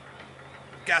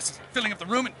 Gas is filling up the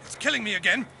room and it's killing me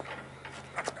again.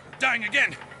 dying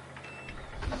again.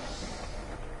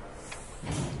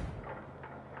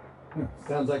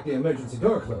 Sounds like the emergency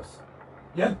door closed.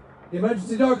 Yep, the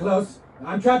emergency door closed.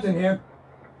 I'm trapped in here.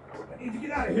 I need to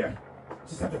get out of here.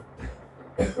 Just have to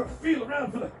feel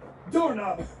around for the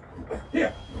doorknob.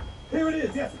 Here it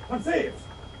is. Yes, I'm saved.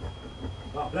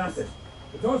 Oh, blast it.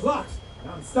 The door's locked.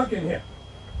 Now I'm stuck in here.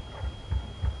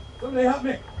 Somebody help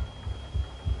me.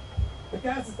 The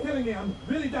gas is killing me. I'm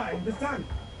really dying this time.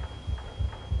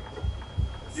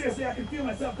 Seriously, I can feel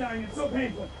myself dying. It's so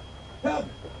painful. Help!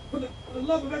 For the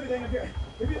love of everything, if you're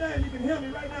there and you can hear me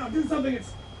right now, do something.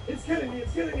 It's killing me.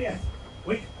 It's killing me.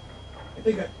 Wait. I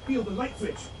think I feel the light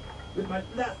switch. With my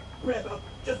last breath, I'll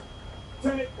just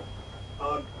turn it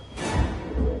on.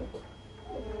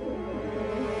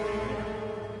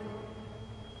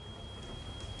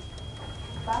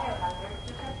 Biohazard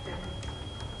detected.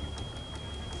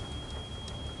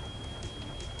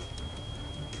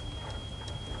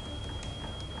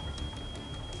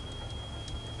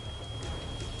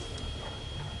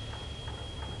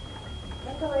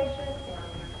 Ventilation failure.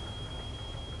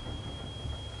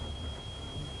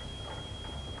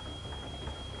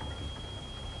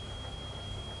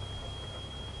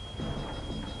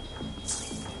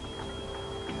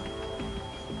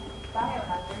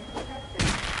 Biohazard detected.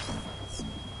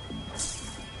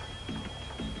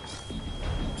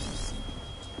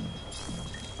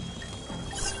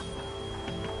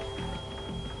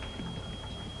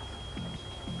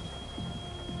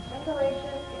 Ventilation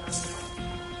failure.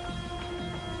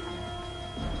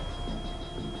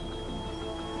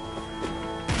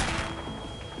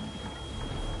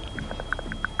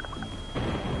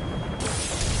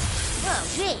 Oh,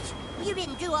 Grizz, you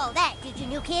didn't do all that, did you,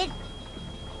 new kid?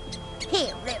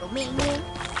 Here, little minion.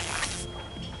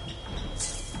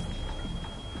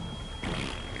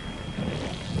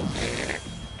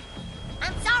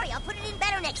 I'm sorry, I'll put it in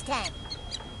better next time.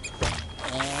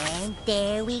 And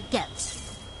there we go.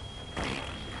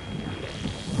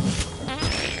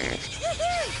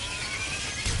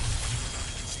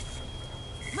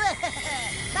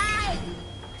 Bye!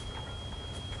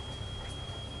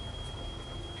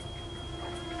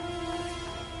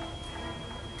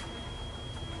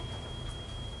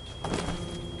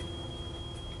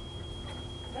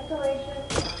 Ventilation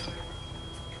failure.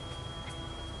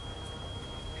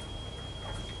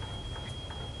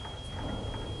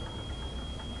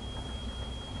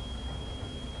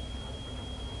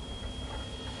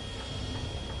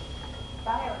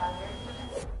 Biohazard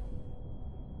detected.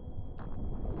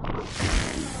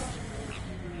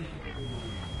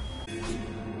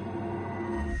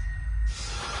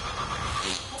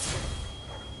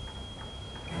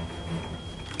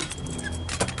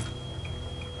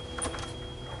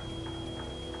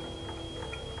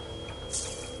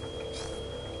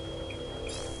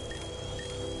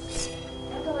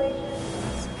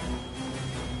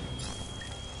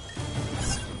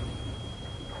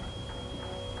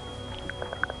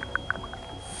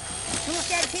 Who's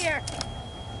dead here?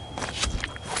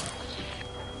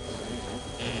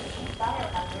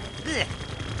 Ugh.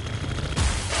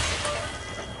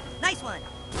 Nice one.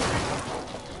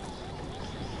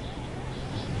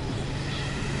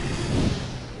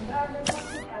 Environmental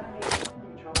contamination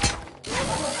neutralized.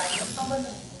 Biohazard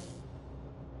eliminated.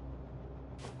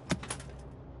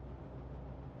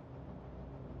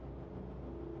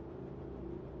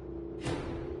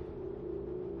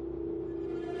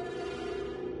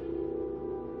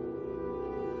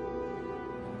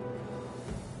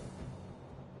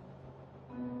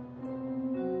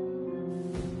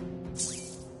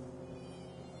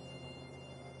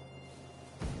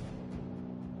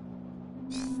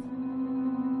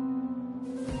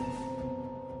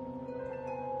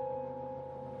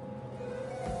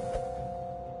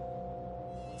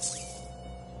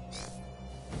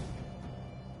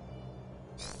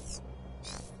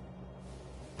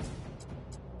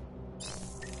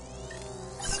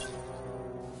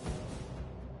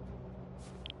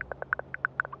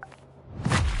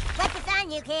 What's the sign,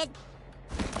 you kid?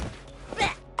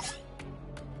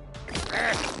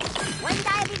 One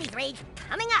diabetes rage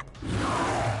coming up.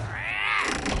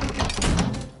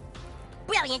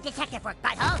 Brilliant detective work,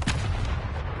 butthole.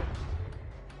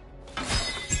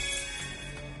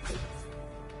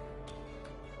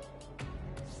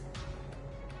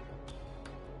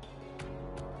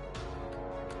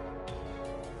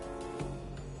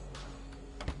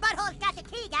 Butthole's got the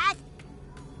key, guys.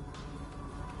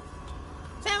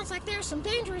 Sounds like there's some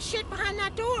dangerous shit behind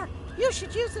that door. You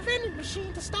should use the vending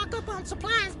machine to stock up on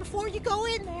supplies before you go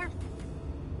in there.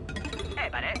 Hey,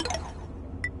 buddy.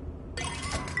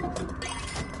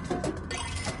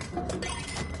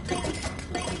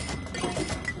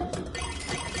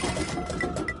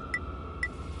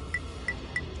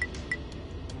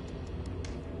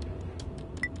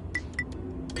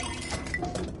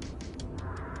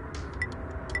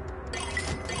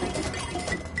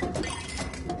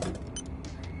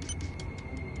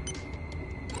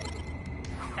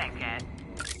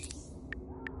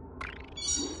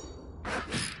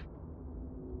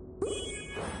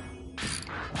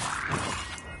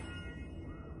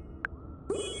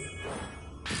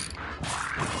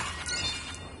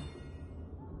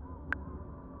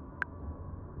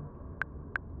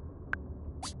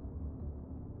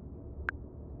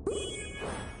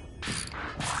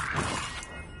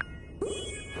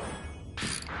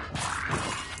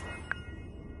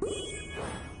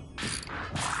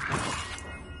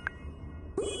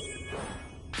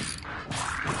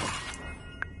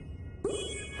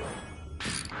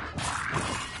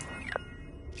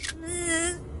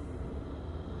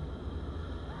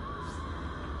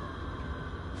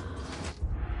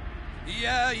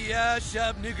 Yeah,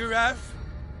 Shub-Niggurath,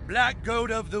 Black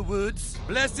Goat of the Woods.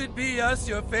 Blessed be us,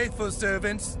 your faithful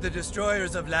servants, the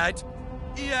destroyers of light.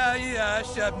 Yeah,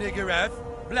 Shub-Niggurath,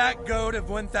 Black Goat of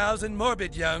 1,000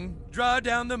 morbid young. Draw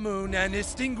down the moon and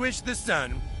extinguish the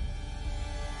sun.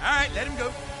 All right, let him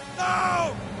go.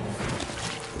 No!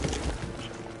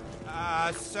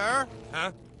 Sir?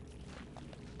 Huh?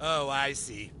 Oh, I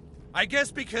see. I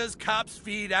guess because cops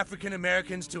feed African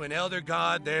Americans to an elder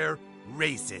god, they're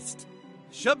racist.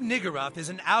 Shub-Niggurath is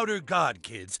an outer god,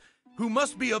 kids, who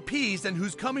must be appeased and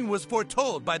whose coming was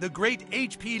foretold by the great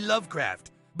H.P.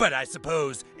 Lovecraft. But I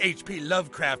suppose H.P.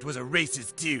 Lovecraft was a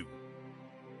racist too.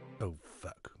 Oh,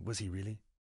 fuck. Was he really?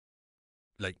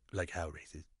 Like how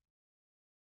racist?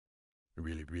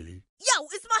 Really? Yo,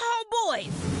 it's my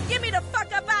homeboys! Get me the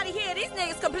fuck up out of here. These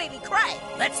niggas completely cracked.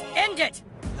 Let's end it!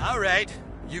 All right.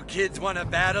 You kids want to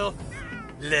battle?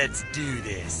 Let's do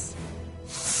this.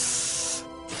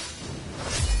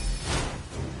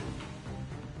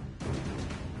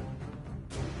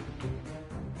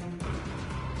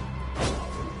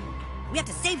 We have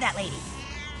to save that lady.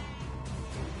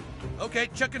 Okay,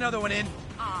 chuck another one in.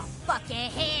 Oh,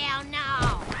 fucking hell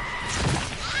no!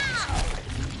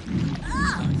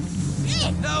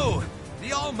 No!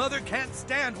 The All-Mother can't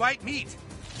stand white meat.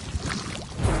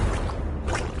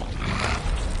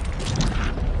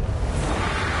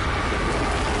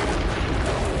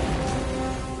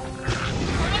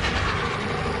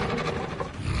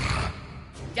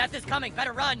 Death is coming,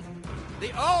 better run!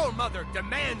 The All-Mother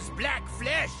demands black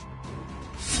flesh!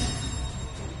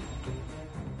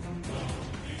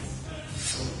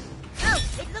 Oh,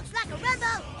 it looks like a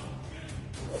rumble!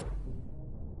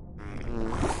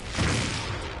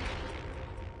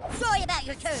 Sorry about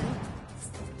your turn.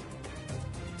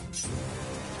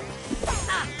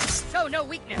 Ah! Show no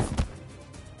weakness!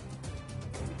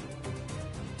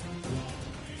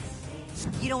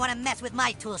 You don't want to mess with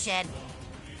my tool shed.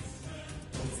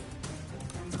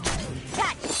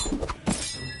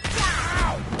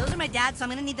 Those are my dad's, so I'm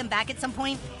gonna need them back at some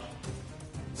point.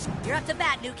 You're up to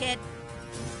bat, new kid.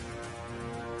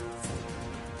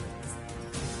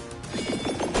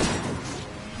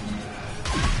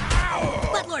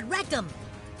 Buttlord wrecked him!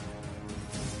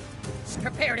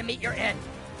 Prepare to meet your end.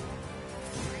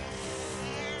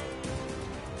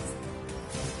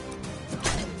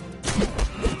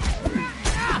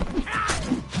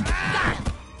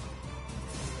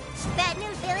 Bad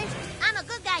news, villains. I'm a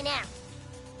good guy now.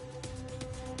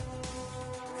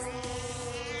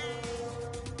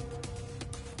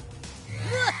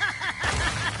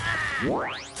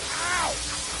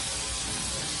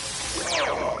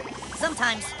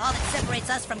 Sometimes, all that separates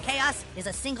us from chaos is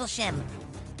a single shim.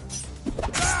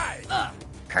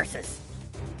 Curses.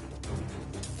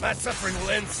 My suffering will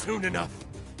end soon enough.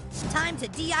 Time to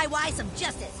DIY some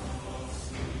justice.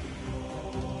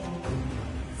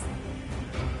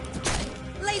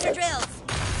 Laser drills!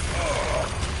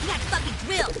 You got fucking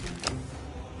drilled!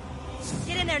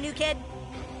 Get in there, new kid.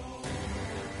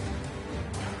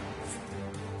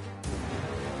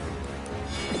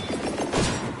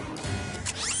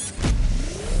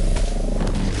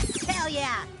 Hell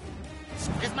yeah!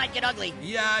 This might get ugly.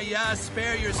 Yeah,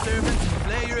 spare your servants and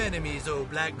flay your enemies, old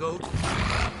black goat.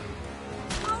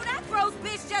 Oh, that gross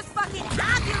bitch just fucking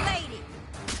ovulated!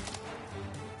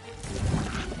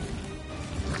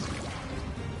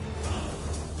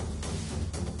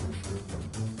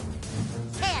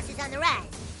 Chaos is on the rise.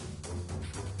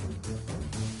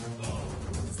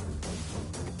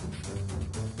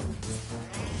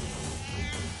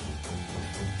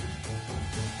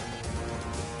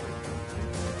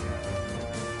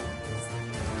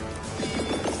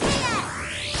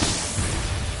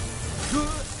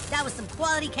 That was some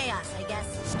quality chaos, I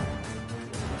guess.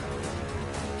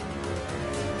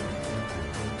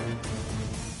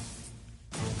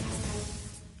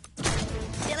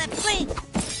 Still have to swing!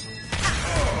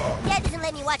 Dad doesn't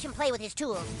let me watch him play with his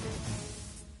tools.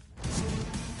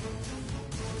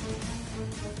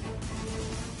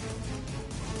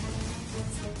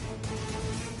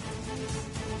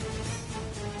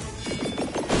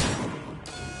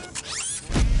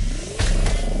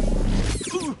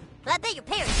 I bet your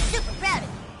parents are super proud of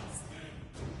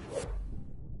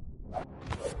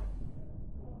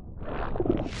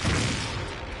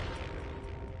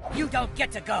you. You don't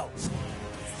get to go.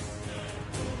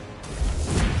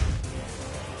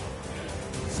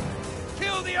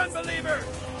 Kill the unbeliever!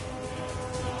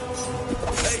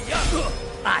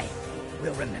 I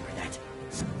will remember that.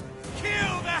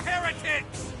 Kill the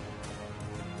heretics!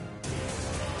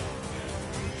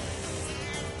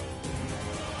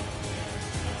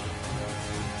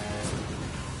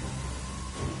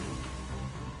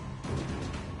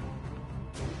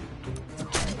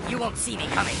 won't see me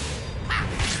coming. Ha!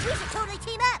 We should totally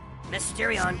team up.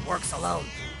 Mysterion works alone.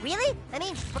 Really? I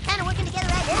mean, we're kind of working together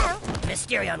right now.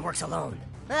 Mysterion works alone.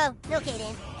 Oh, okay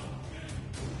then.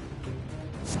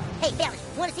 Hey, fellas,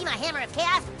 want to see my hammer of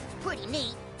chaos? It's pretty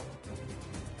neat.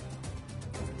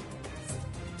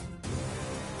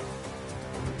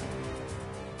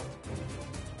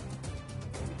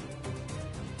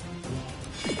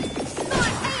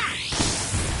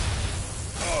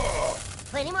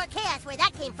 Plenty more chaos where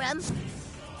that came from.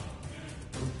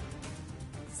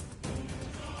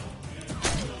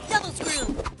 Double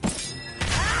screw!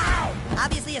 Ow!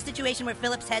 Obviously a situation where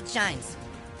Philip's head shines.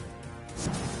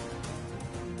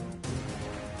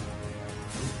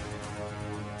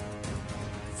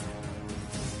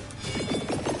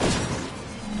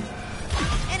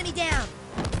 Enemy down!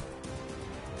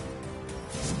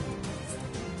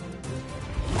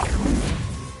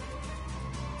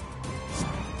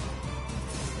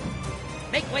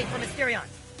 Make way for Mysterion.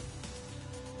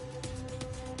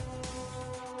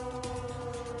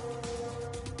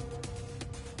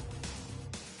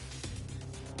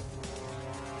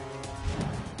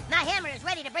 My hammer is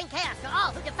ready to bring chaos to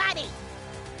all who defy me.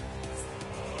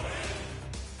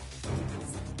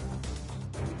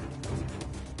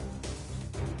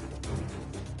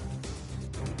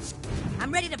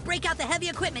 I'm ready to break out the heavy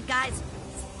equipment, guys.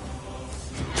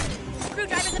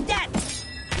 Screwdrivers of death!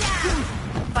 Yeah!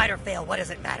 Fight or fail, what does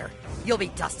it matter? You'll be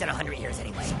dust in 100 years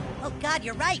anyway. Oh God,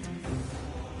 you're right.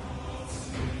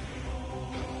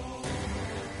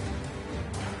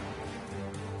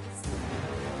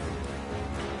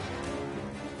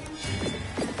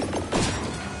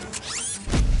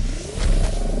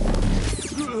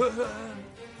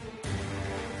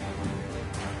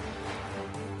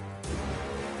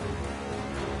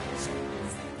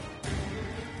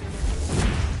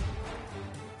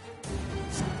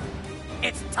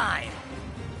 It's time.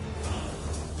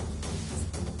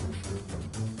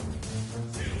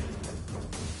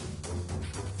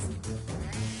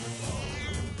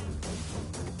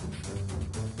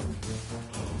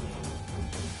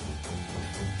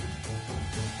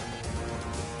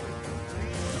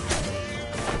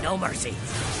 No mercy.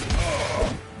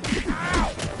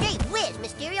 Hey, whiz,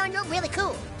 Mysterion, you're really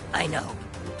cool. I know.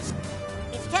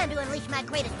 It's time to unleash my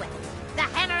greatest weapon, the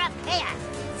Hammer of Chaos.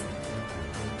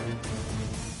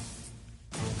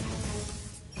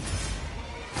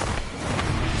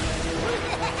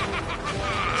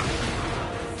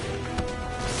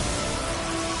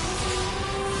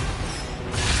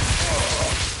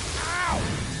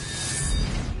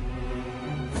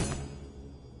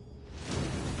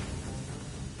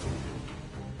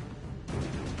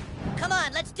 Come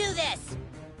on, let's do this!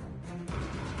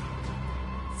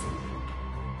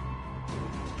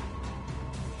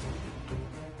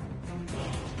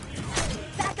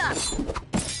 Back up!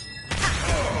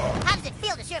 How does it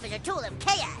feel to serve as a tool of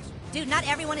chaos? Dude, not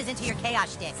everyone is into your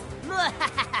chaos shtick.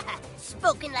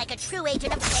 Spoken like a true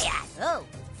agent of chaos. Oh,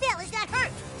 fellas, that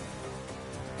hurt.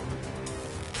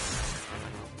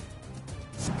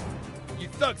 You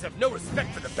thugs have no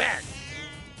respect for the bad.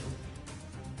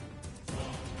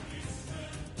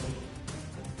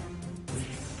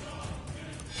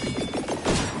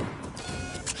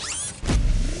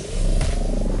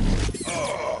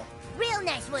 Real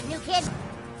nice one, new kid.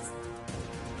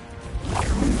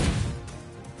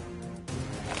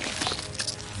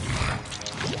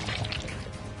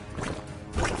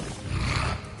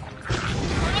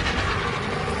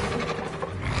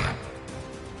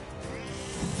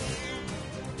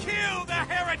 Kill the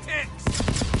heretics!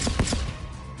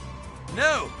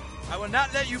 No, I will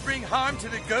not let you bring harm to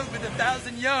the goat with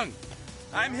 1,000 young.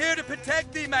 I'm here to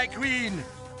protect thee, my queen.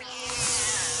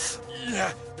 You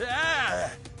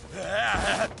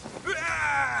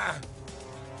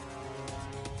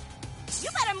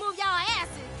better move your asses.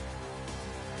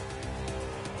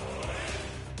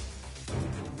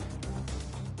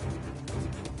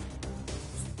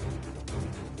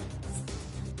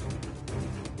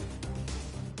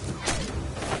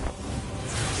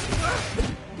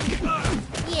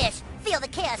 Yes, feel the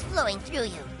chaos flowing through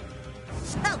you.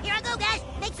 Oh, here I go, guys.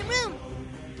 Make some room.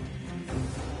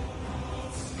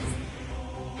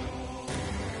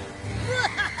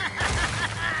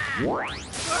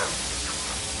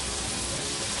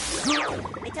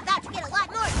 It's about to get a lot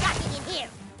more shocking in here.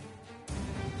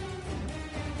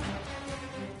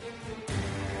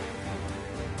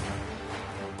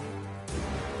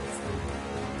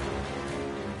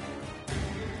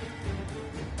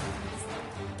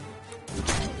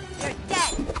 You're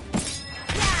dead!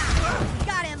 Yeah!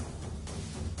 Got him!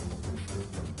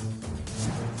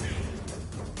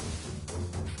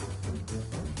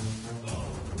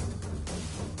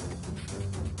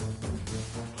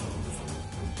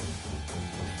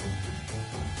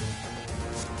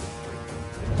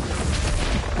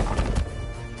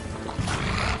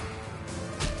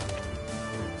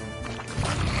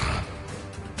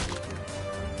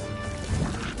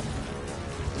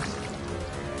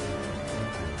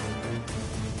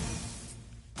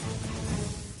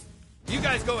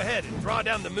 guys go ahead and draw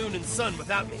down the moon and sun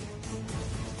without me.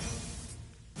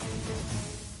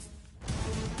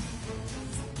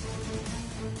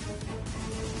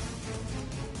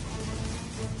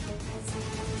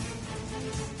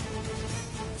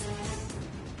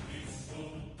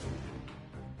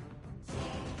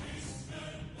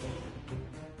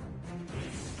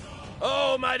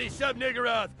 Oh, mighty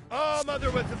Shub-Niggurath! Oh,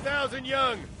 mother with 1,000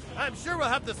 young! I'm sure we'll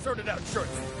have this sorted out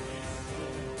shortly.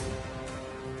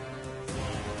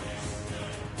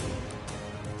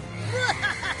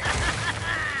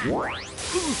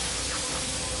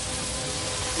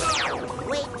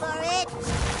 Wait for it.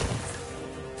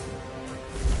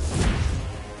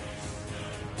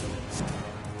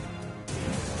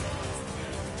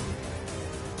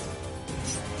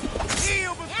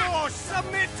 Kneel before,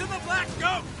 submit to the Black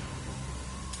Goat!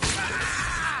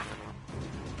 Ah!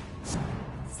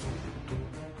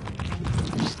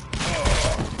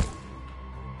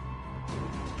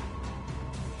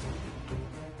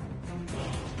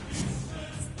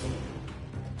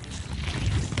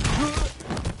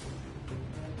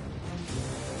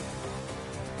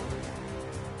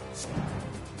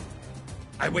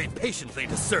 I wait patiently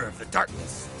to serve the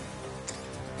darkness.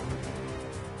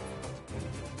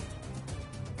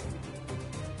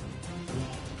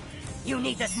 You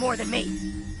need this more than me.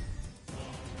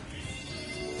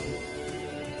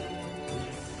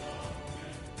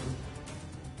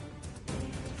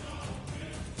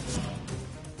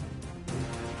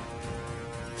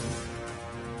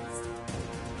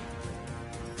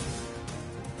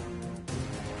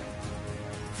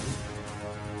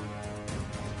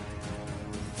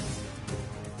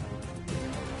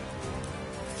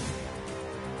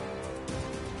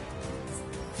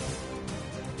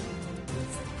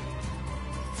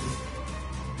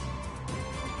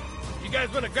 You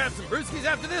guys want to grab some brewskis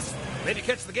after this? Maybe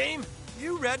catch the game?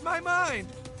 You read my mind.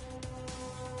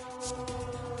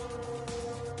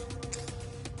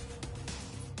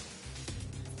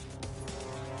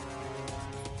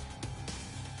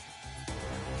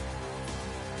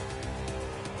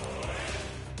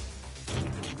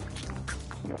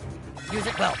 Use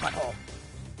it well, butthole.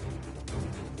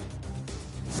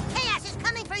 Chaos is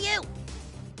coming for you.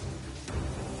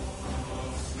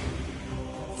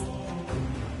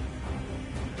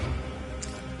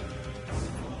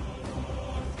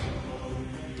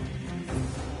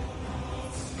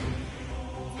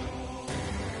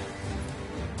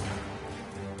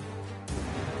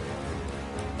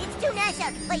 It's too nice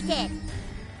out to play dead.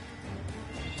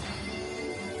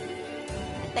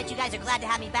 Bet you guys are glad to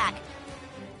have me back.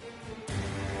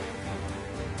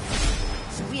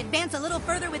 We advance a little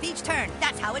further with each turn.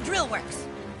 That's how a drill works.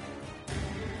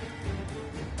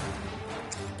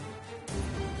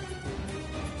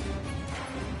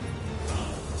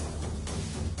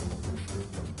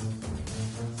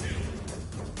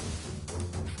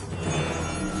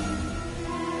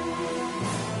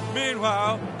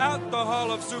 Meanwhile, at the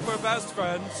Hall of Super Best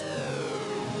Friends.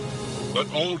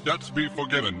 Let all debts be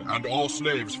forgiven and all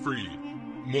slaves free.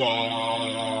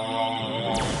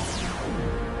 Mwah.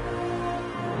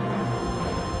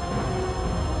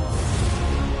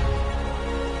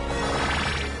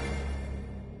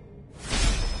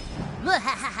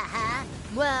 Mwahahaha.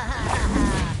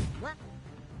 Mwahahaha. What?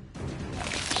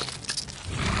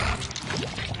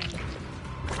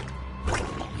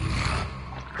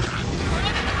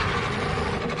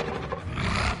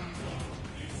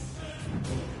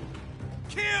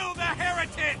 Kill the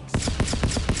heretics!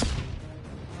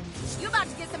 You about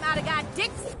to get some out of God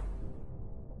dicks?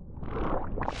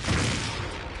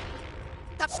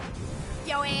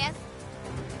 Your ass.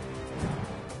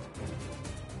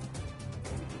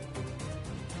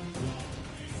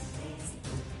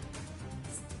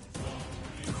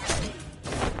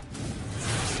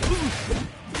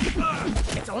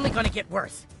 It's only gonna get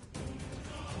worse.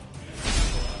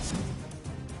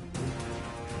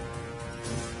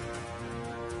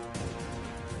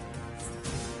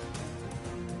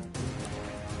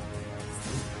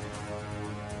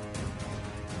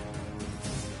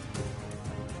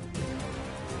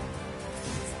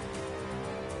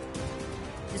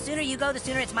 The sooner you go, the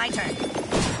sooner it's my turn.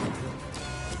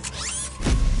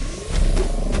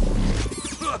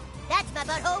 That's my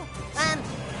butthole.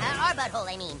 Our butthole,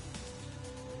 I mean.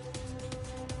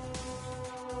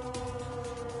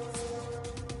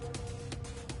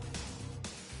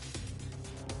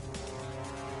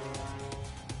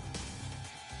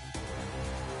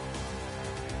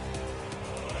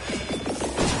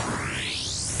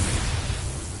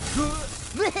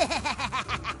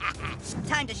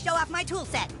 Time to show off my tool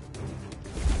set.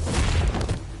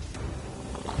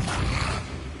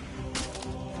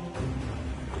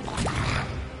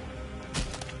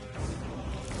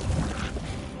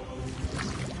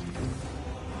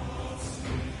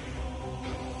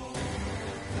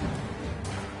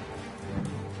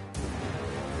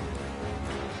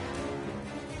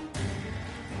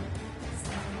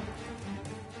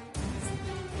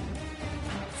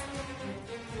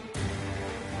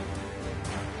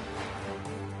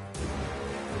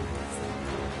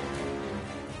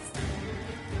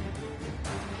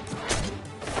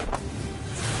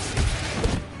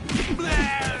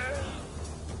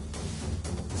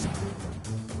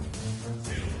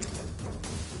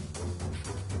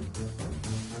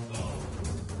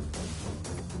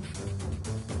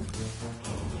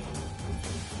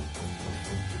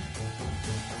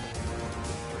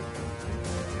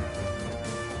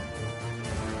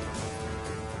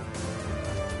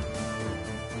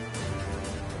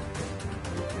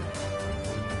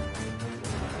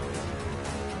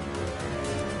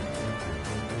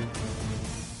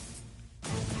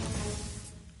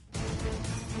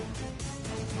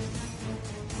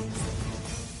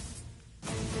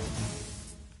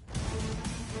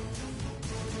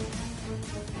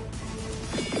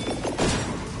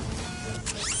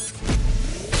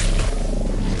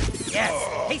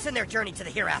 hasten their journey to the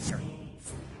hereafter.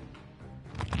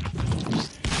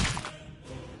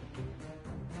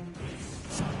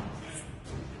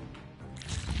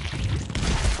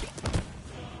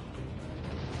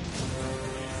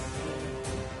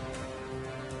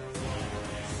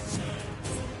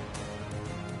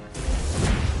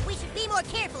 We should be more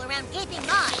careful around gaping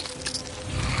mines.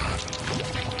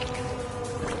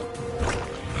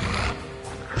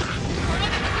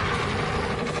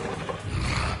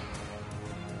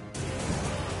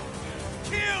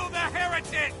 Kill the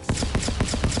heretics!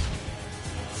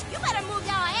 You better move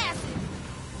your ass.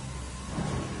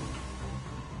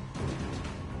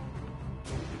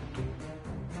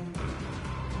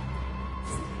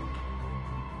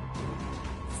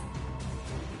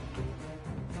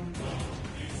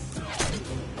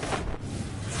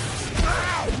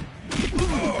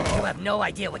 You have no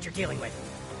idea what you're dealing with.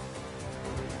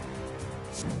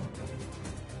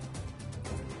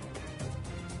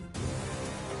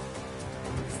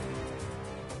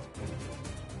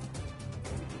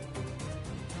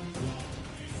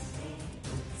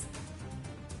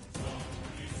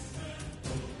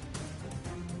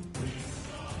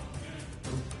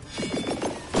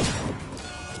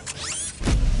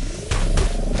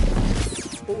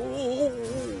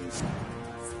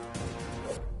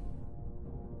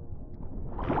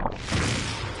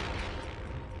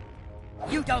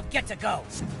 You don't get to go.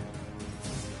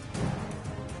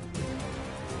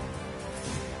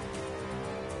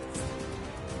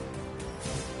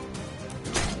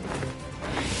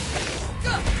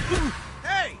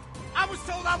 Hey! I was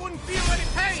told I wouldn't feel any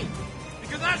pain!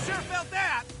 Because I sure felt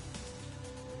that!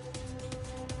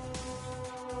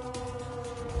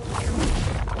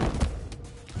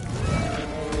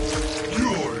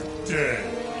 You're dead.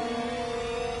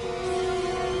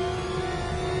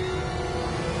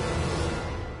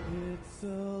 It's a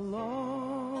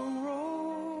long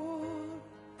road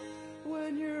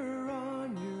when you're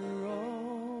on your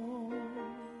own,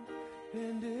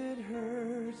 and it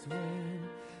hurts when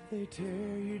they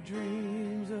tear your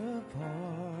dreams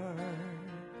apart.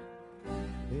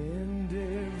 And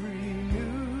every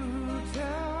new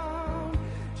town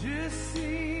just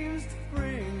seems to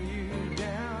bring you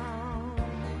down,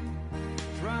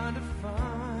 trying to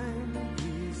find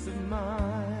peace of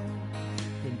mind.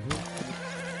 And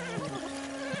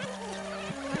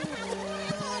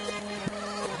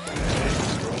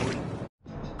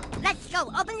Let's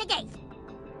go. Open the gate.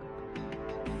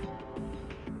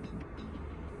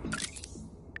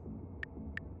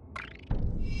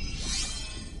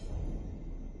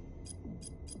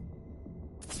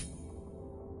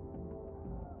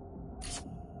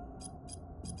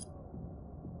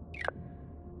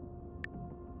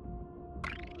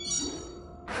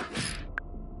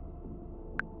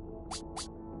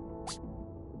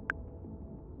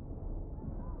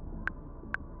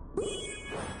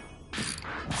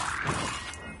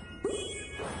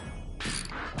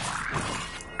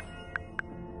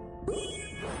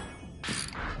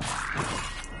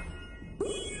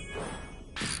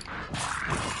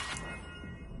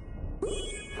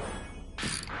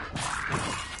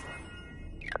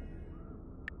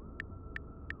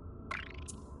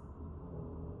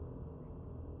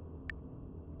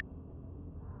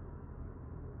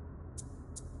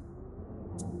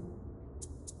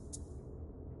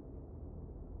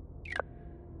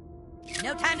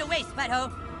 No time to waste,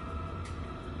 butthole.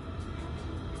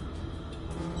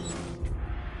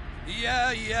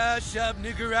 Yeah, shove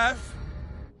nigger ass.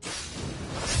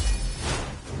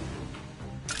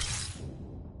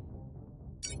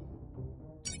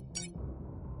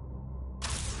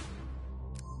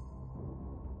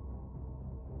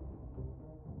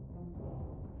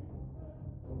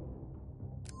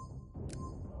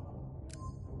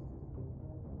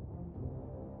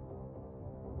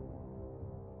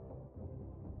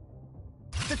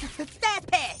 Fast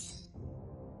pass!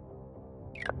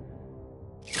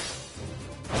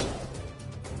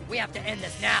 We have to end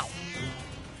this now.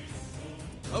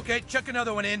 Okay, chuck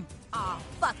another one in. Oh,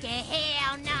 fucking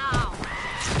hell no!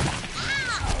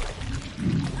 Ow!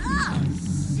 Oh,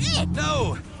 shit!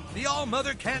 No! The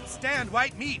All-Mother can't stand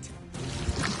white meat.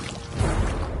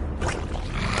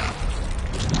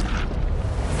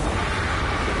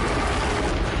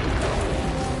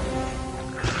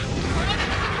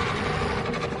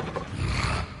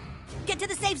 Get to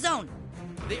the safe zone!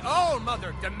 The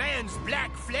All-Mother demands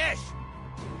black flesh!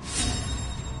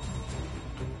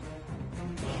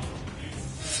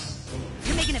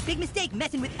 You're making a big mistake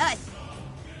messing with us.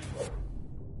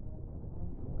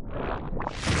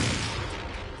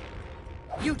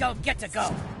 You don't get to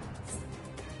go.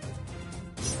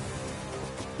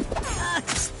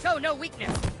 Show no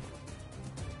weakness.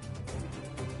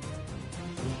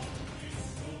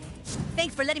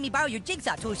 thanks for letting me borrow your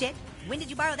jigsaw tool shed. When did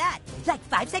you borrow that? Like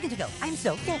 5 seconds ago. I'm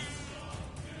so thankful.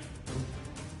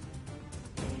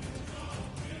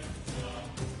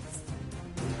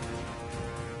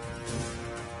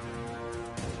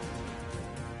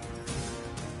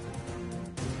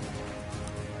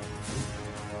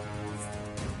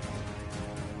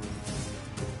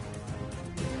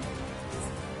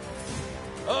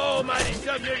 Oh, mighty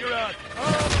Subniggerot!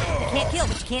 Oh. You can't kill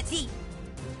what you can't see.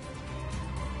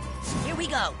 Here we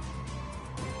go.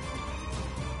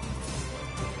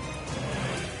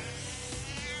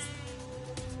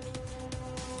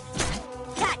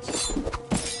 Catch!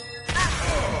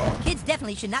 Kids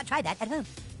definitely should not try that at home.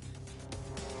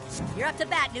 You're up to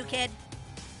bat, new kid.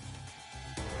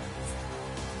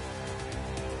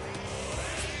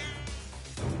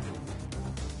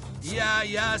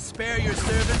 Yeah, spare your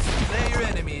servants and play your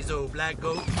enemies, old black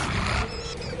goat. Oh,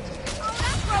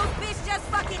 that gross bitch just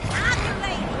fucking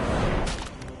ovulated!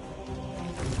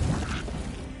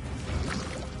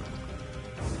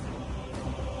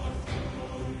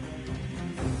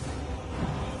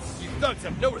 You thugs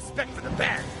have no respect for the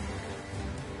band.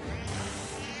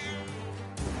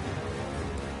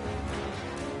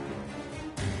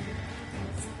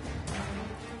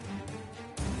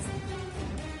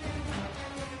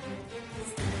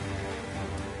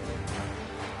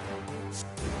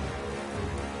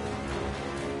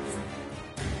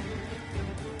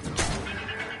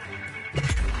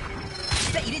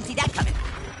 Bet you didn't see that coming.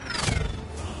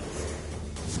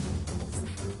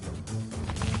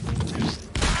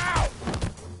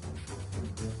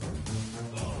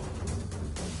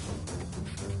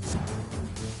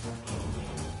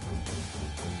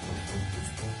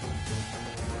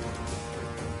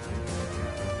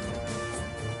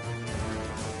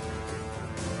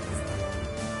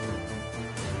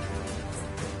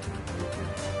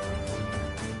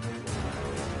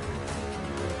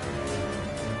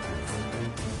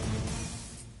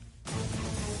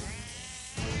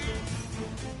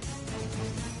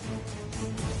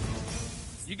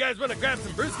 You guys want to grab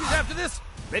some brewskis after this?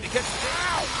 Maybe catch...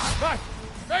 Ow! My...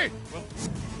 Hey! Well,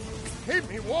 keep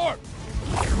me warm!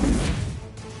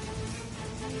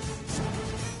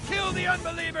 Kill the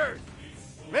unbelievers!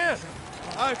 Man,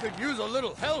 I could use a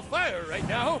little hellfire right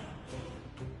now.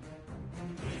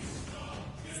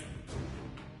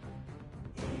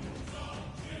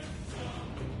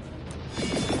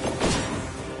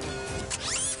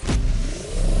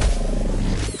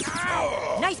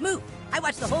 Nice move. I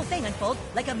watched the whole thing unfold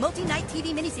like a multi-night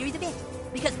TV miniseries event.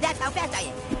 Because that's how fast I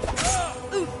am.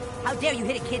 Ooh, how dare you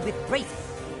hit a kid with braces?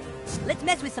 Let's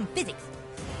mess with some physics.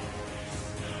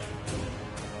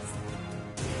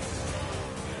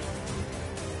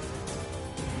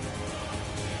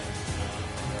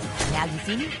 Now you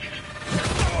see me?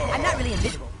 I'm not really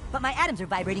invisible, but my atoms are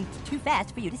vibrating too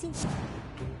fast for you to see.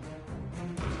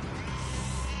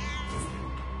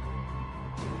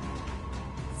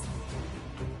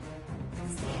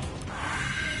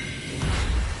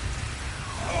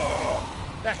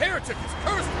 The heretic has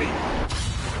cursed me!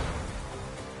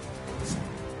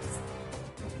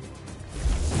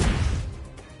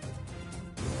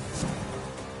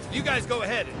 You guys go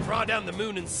ahead and draw down the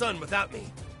moon and sun without me.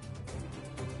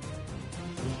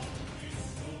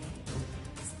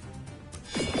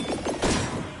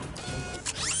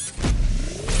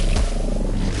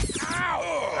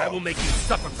 Ow! I will make you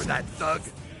suffer for that, thug.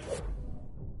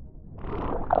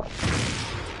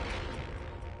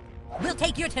 We'll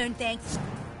take your turn, thanks.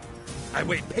 I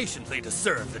wait patiently to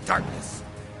serve the darkness.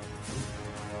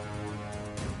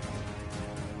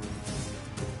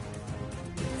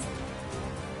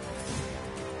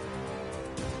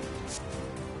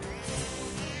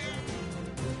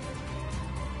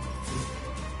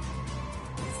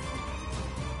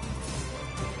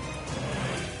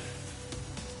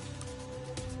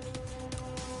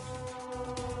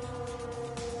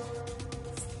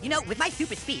 You know, with my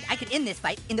super speed, I could end this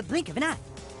fight in the blink of an eye.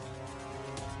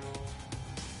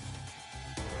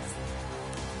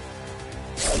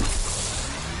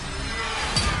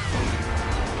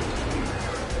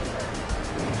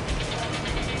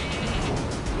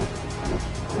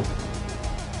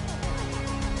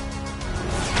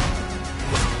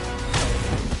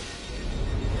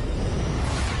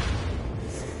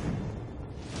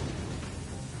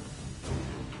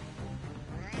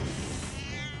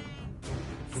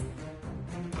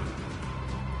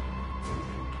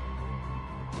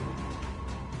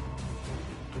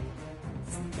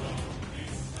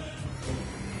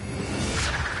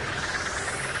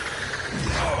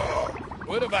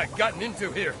 What have I gotten into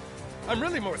here? I'm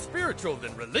really more spiritual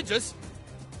than religious.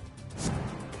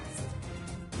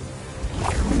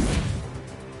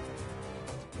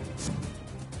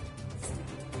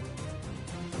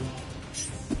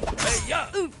 Yeah,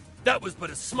 that was but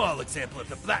a small example of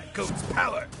the Black Goat's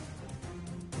power.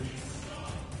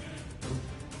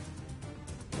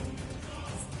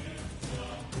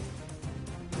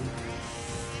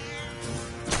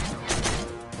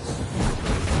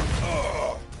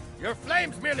 Oh, your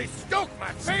flames merely stoke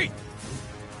my faith!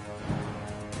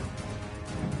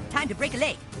 Time to break a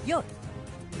leg. Yo.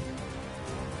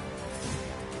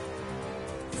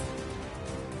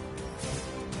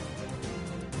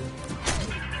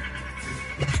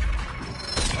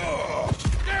 Oh,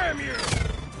 damn you!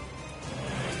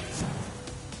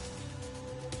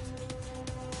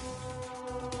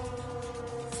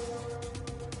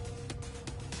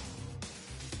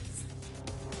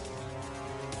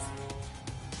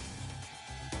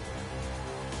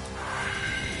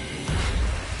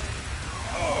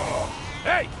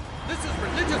 Hey! This is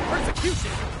religious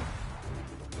persecution!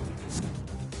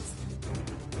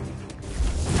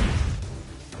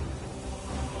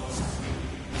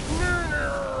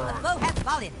 The foe has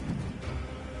fallen.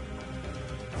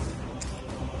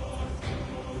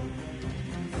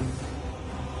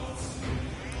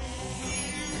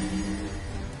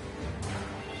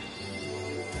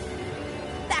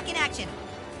 Back in action.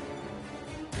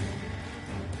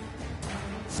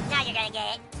 Now you're gonna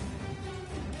get it.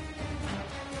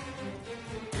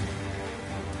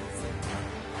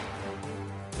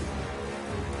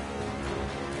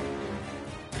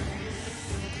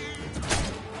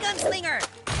 Gunslinger!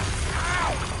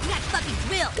 Ow! You got fucking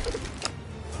drilled!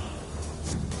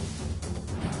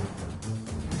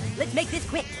 Let's make this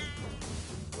quick.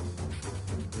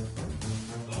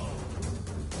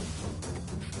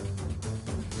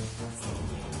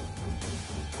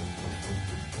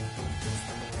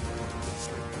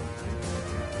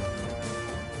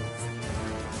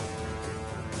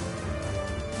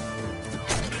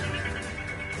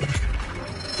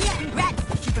 Yeah,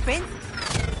 congrats, super friends!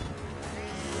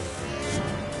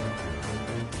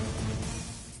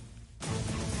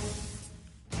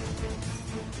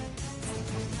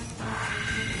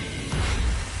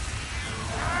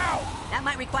 That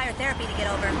might require therapy to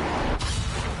get over.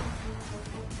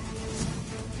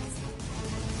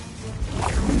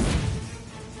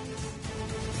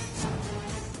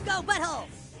 Go, butthole!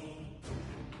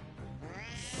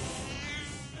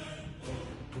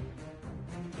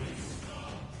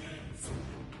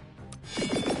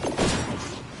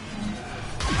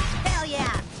 Hell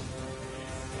yeah!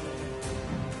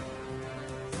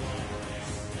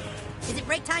 Is it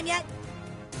break time yet?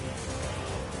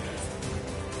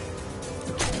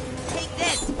 Take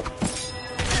this!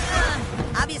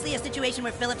 Obviously a situation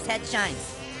where Philip's head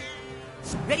shines.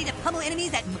 Ready to pummel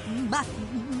enemies at Mach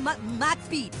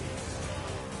speed.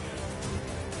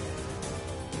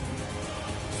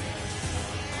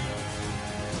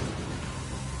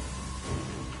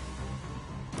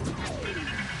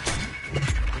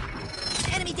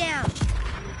 Enemy down!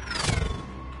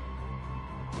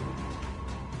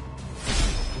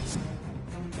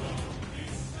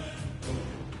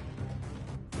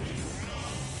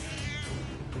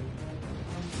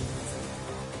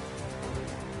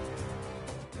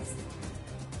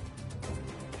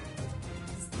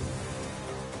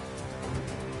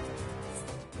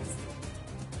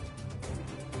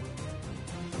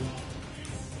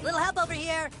 Little help over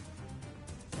here.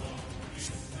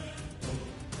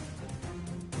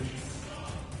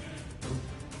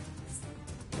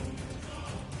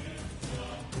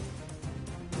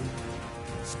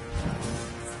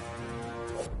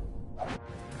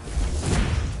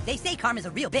 They say karma's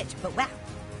a real bitch, but wow.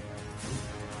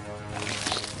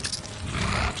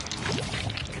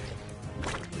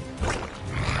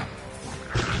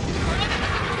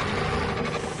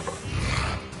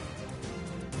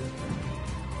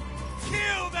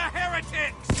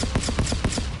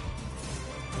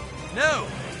 No,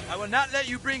 I will not let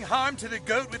you bring harm to the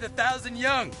goat with 1,000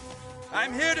 young.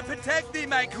 I'm here to protect thee,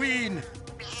 my queen.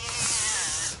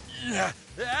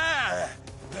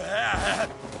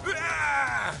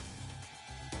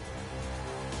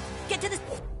 Get to the...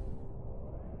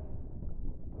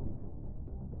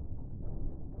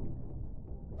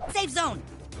 safe zone.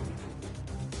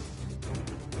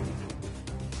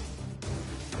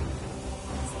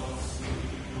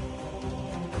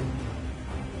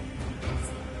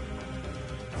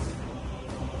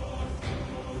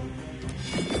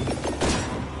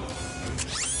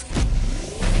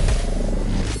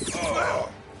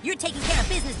 You're taking care of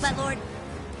business, Buttlord.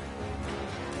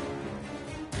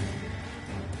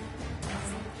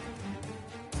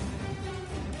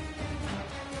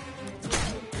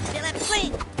 Still have to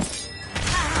swing.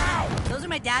 Those are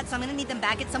my dad's, so I'm gonna need them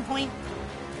back at some point.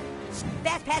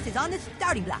 Fast pass is on the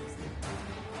starting blocks.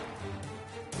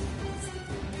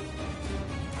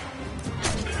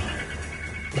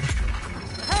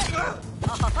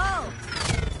 ho!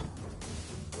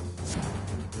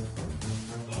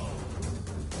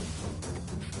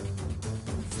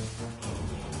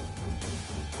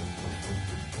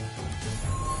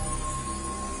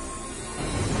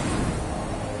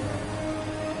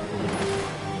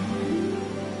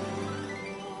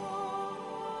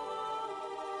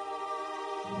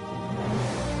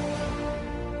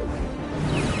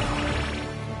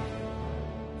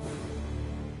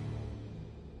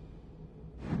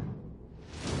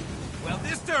 Well,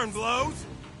 this turn blows.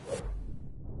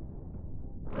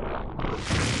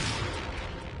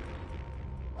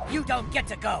 You don't get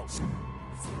to go.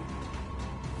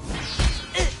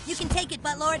 You can take it,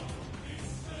 Buttlord.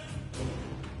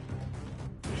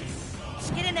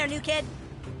 Get in there, new kid.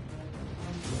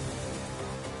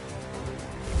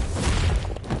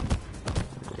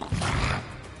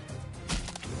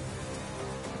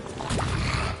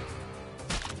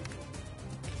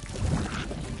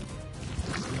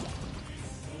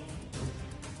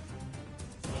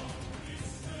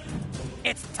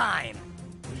 It's time.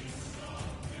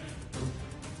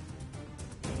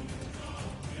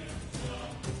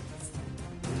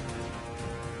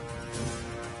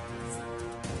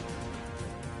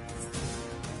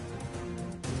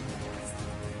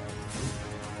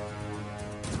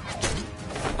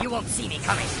 You won't see me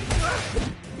coming.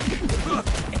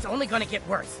 It's only gonna get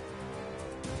worse.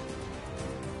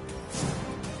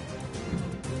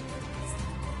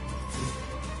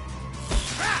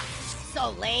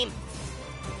 So lame.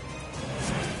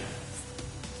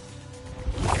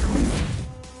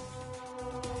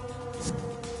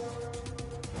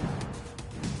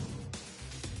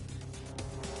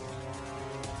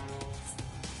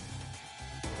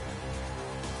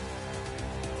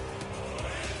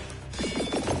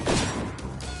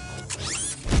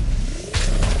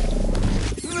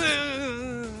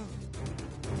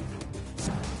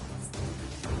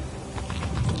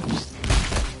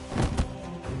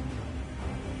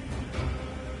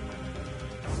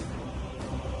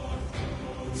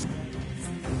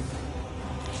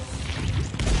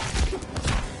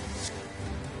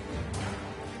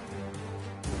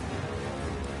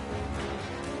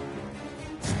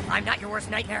 I'm not your worst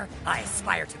nightmare. I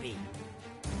aspire to be.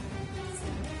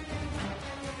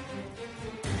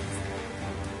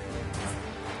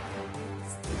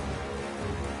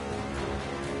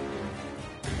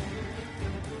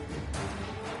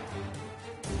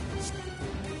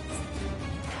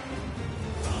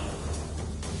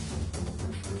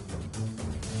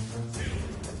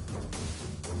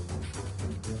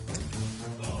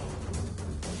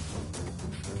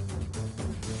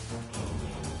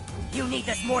 You need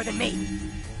this more than me.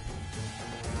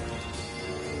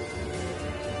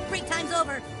 Break time's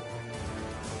over.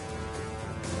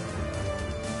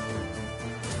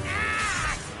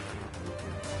 Ah!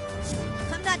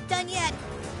 I'm not done yet.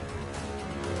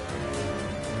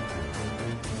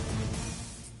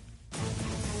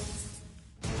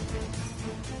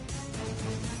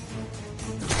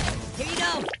 Here you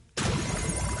go.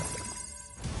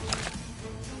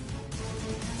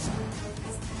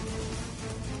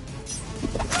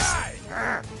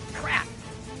 Crap!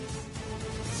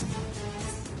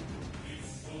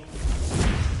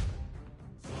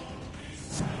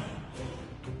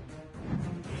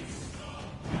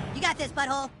 You got this,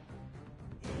 butthole.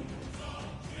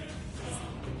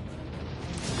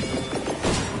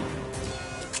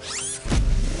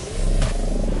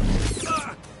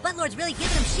 Buttlord's really giving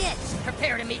him shit.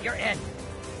 Prepare to meet your end.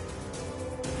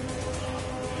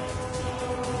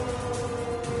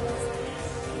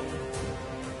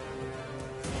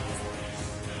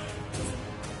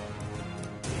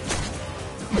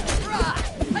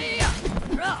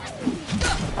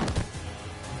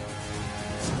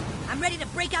 I'm ready to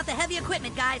break out the heavy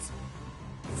equipment, guys.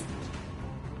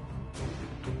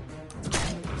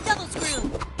 Double screw.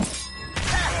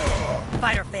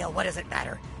 Fight or fail, what does it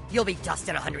matter? You'll be dust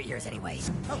in 100 years anyway.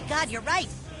 Oh God, you're right.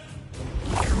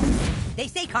 They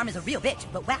say karma's a real bitch,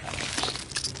 but wow.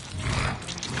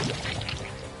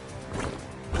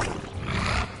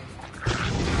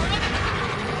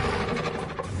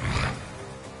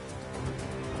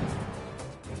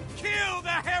 Kill the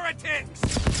heretics!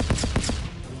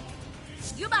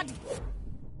 You about to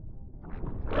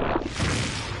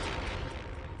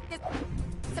get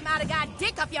some out of God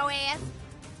dick up your ass.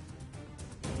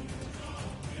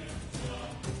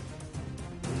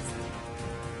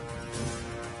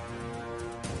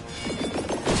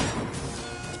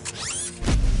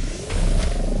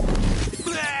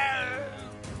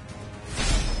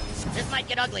 This might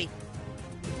get ugly.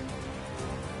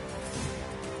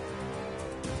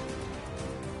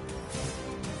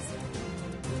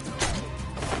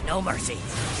 no mercy.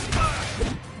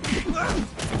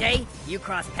 Today, you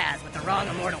cross paths with the wrong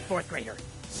immortal 4th grader.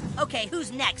 Okay, who's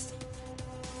next?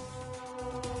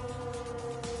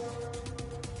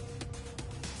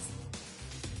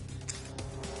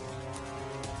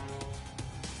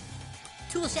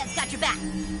 Toolshet's got your back.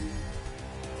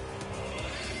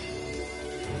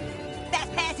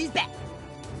 Fast Pass is back.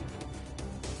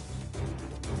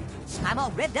 I'm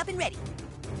all revved up and ready.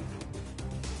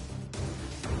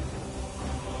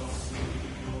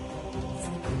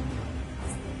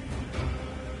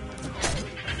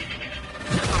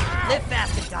 Live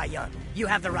fast and die young. You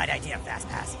have the right idea, Fast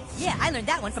Pass. Yeah, I learned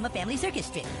that one from a family circus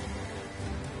trip.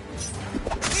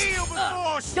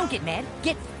 Don't get mad.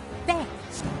 Get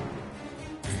fast.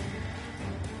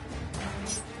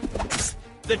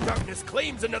 The darkness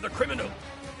claims another criminal.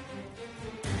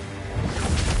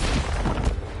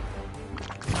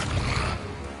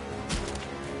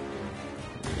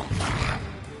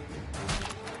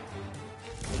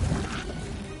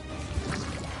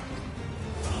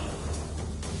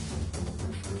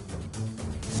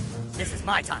 This is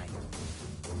my time.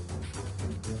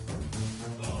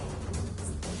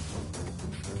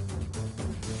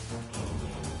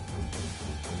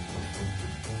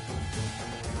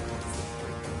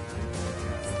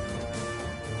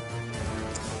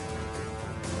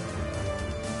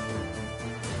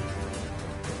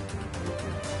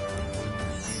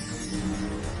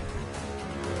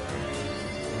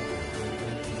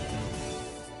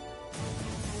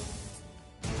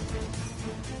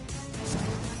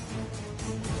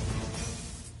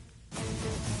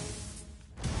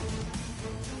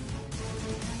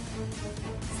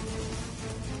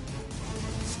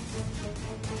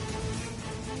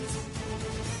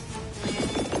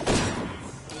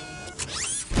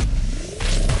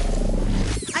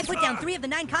 I put down 3 of the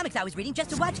 9 comics I was reading just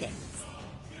to watch them.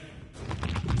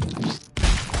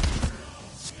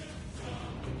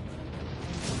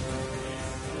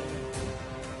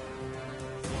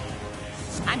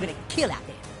 I'm gonna kill out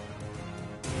there.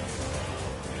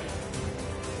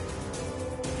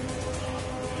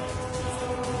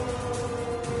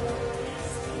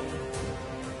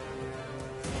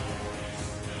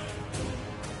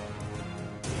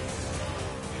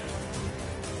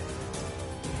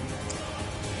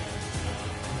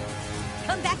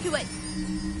 Come back to it.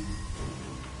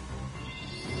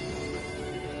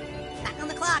 Back on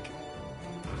the clock.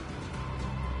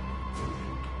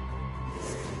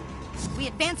 We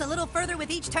advance a little further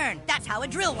with each turn. That's how a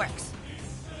drill works.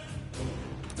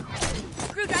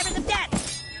 Screwdrivers of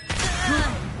death.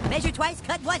 Measure twice,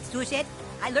 cut once, Toolshed.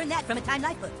 I learned that from a Time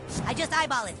Life book. I just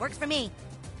eyeball it. Works for me.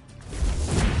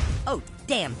 Oh,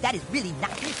 damn. That is really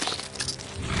not good.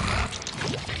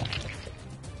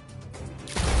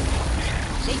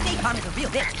 They say karma's a real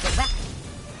bitch, so whack.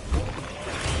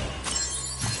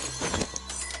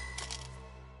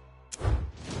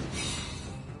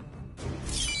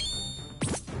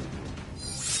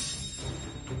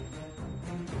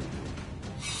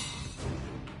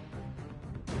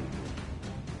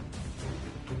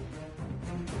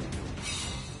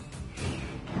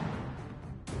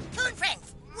 Toon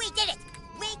friends, we did it!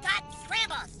 We got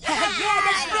scrambles! Yeah,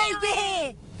 that's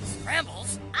crazy!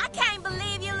 Scrambles? I can't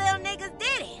believe you little niggas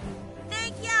did it.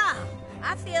 Thank y'all.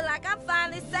 I feel like I'm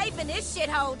finally safe in this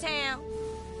shithole town.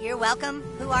 You're welcome.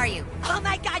 Who are you? Oh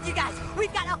my god, you guys!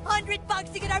 We've got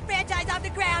 $100 to get our franchise off the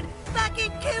ground!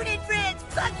 Fucking Coon and Friends!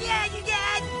 Fuck yeah, you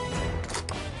guys!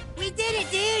 We did it,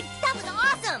 dude! That was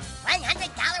awesome!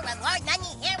 $100 reward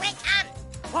money, here it comes!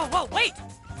 Whoa, whoa, wait!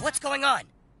 What's going on?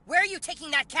 Where are you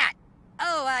taking that cat?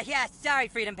 Oh, yeah, sorry,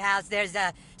 Freedom Pals. There's,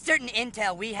 certain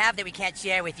intel we have that we can't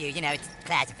share with you. You know, it's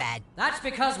classified. That's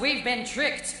because we've been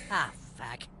tricked. Ah,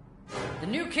 fuck. The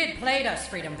new kid played us,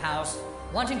 Freedom Pals.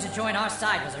 Wanting to join our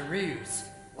side was a ruse.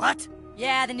 What?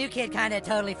 Yeah, the new kid kinda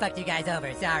totally fucked you guys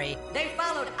over, sorry. They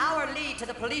followed our lead to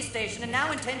the police station and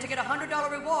now intend to get a $100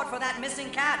 reward for that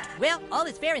missing cat. Well, all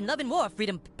is fair in love and war,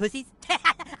 Freedom Pussies.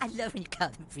 I love when you call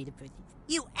them Freedom Pussies.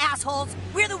 You assholes!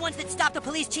 We're the ones that stopped the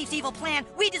police chief's evil plan.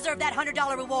 We deserve that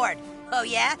 $100 reward. Oh,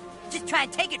 yeah? Just try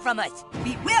and take it from us.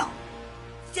 We will!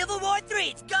 Civil War 3,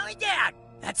 it's going down!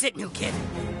 That's it, new kid.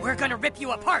 We're gonna rip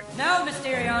you apart. No,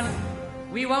 Mysterion.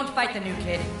 We won't fight the new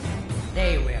kid.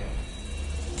 They will.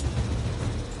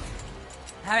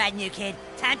 All right, new kid.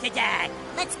 Time to die.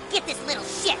 Let's get this little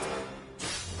shit!